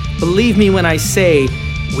 but believe me when I say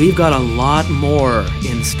we've got a lot more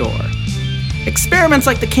in store. Experiments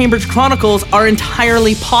like the Cambridge Chronicles are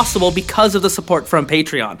entirely possible because of the support from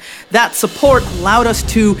Patreon. That support allowed us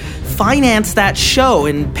to finance that show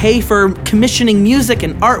and pay for commissioning music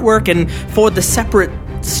and artwork and for the separate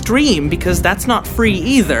stream, because that's not free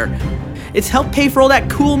either. It's helped pay for all that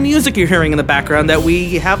cool music you're hearing in the background that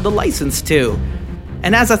we have the license to.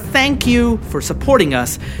 And as a thank you for supporting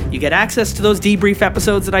us, you get access to those debrief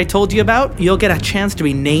episodes that I told you about. You'll get a chance to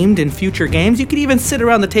be named in future games. You can even sit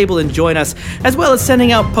around the table and join us, as well as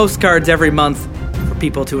sending out postcards every month for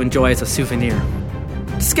people to enjoy as a souvenir.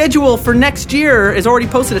 Schedule for next year is already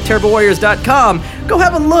posted at terriblewarriors.com. Go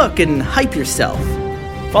have a look and hype yourself.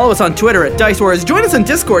 Follow us on Twitter at Dice Wars. Join us on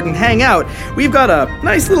Discord and hang out. We've got a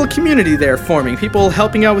nice little community there forming. People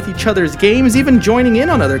helping out with each other's games, even joining in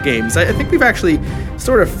on other games. I think we've actually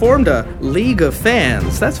sort of formed a league of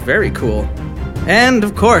fans. That's very cool. And,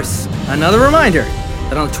 of course, another reminder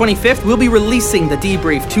that on the 25th, we'll be releasing the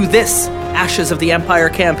debrief to this Ashes of the Empire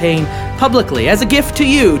campaign publicly as a gift to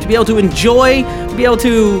you, to be able to enjoy, to be able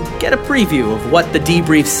to get a preview of what the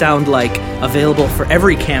debriefs sound like, available for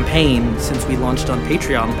every campaign since we launched on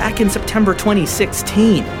Patreon back in September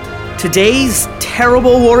 2016. Today's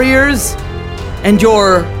Terrible Warriors and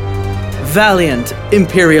your valiant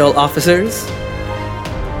Imperial officers: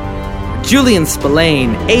 Julian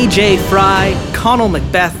Spillane, AJ Fry, Connell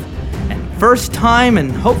Macbeth, and first time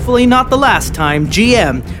and hopefully not the last time,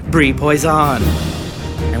 GM Brie Poison.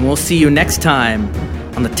 And we'll see you next time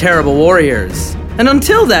on the Terrible Warriors. And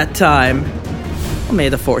until that time, may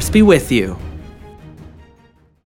the Force be with you.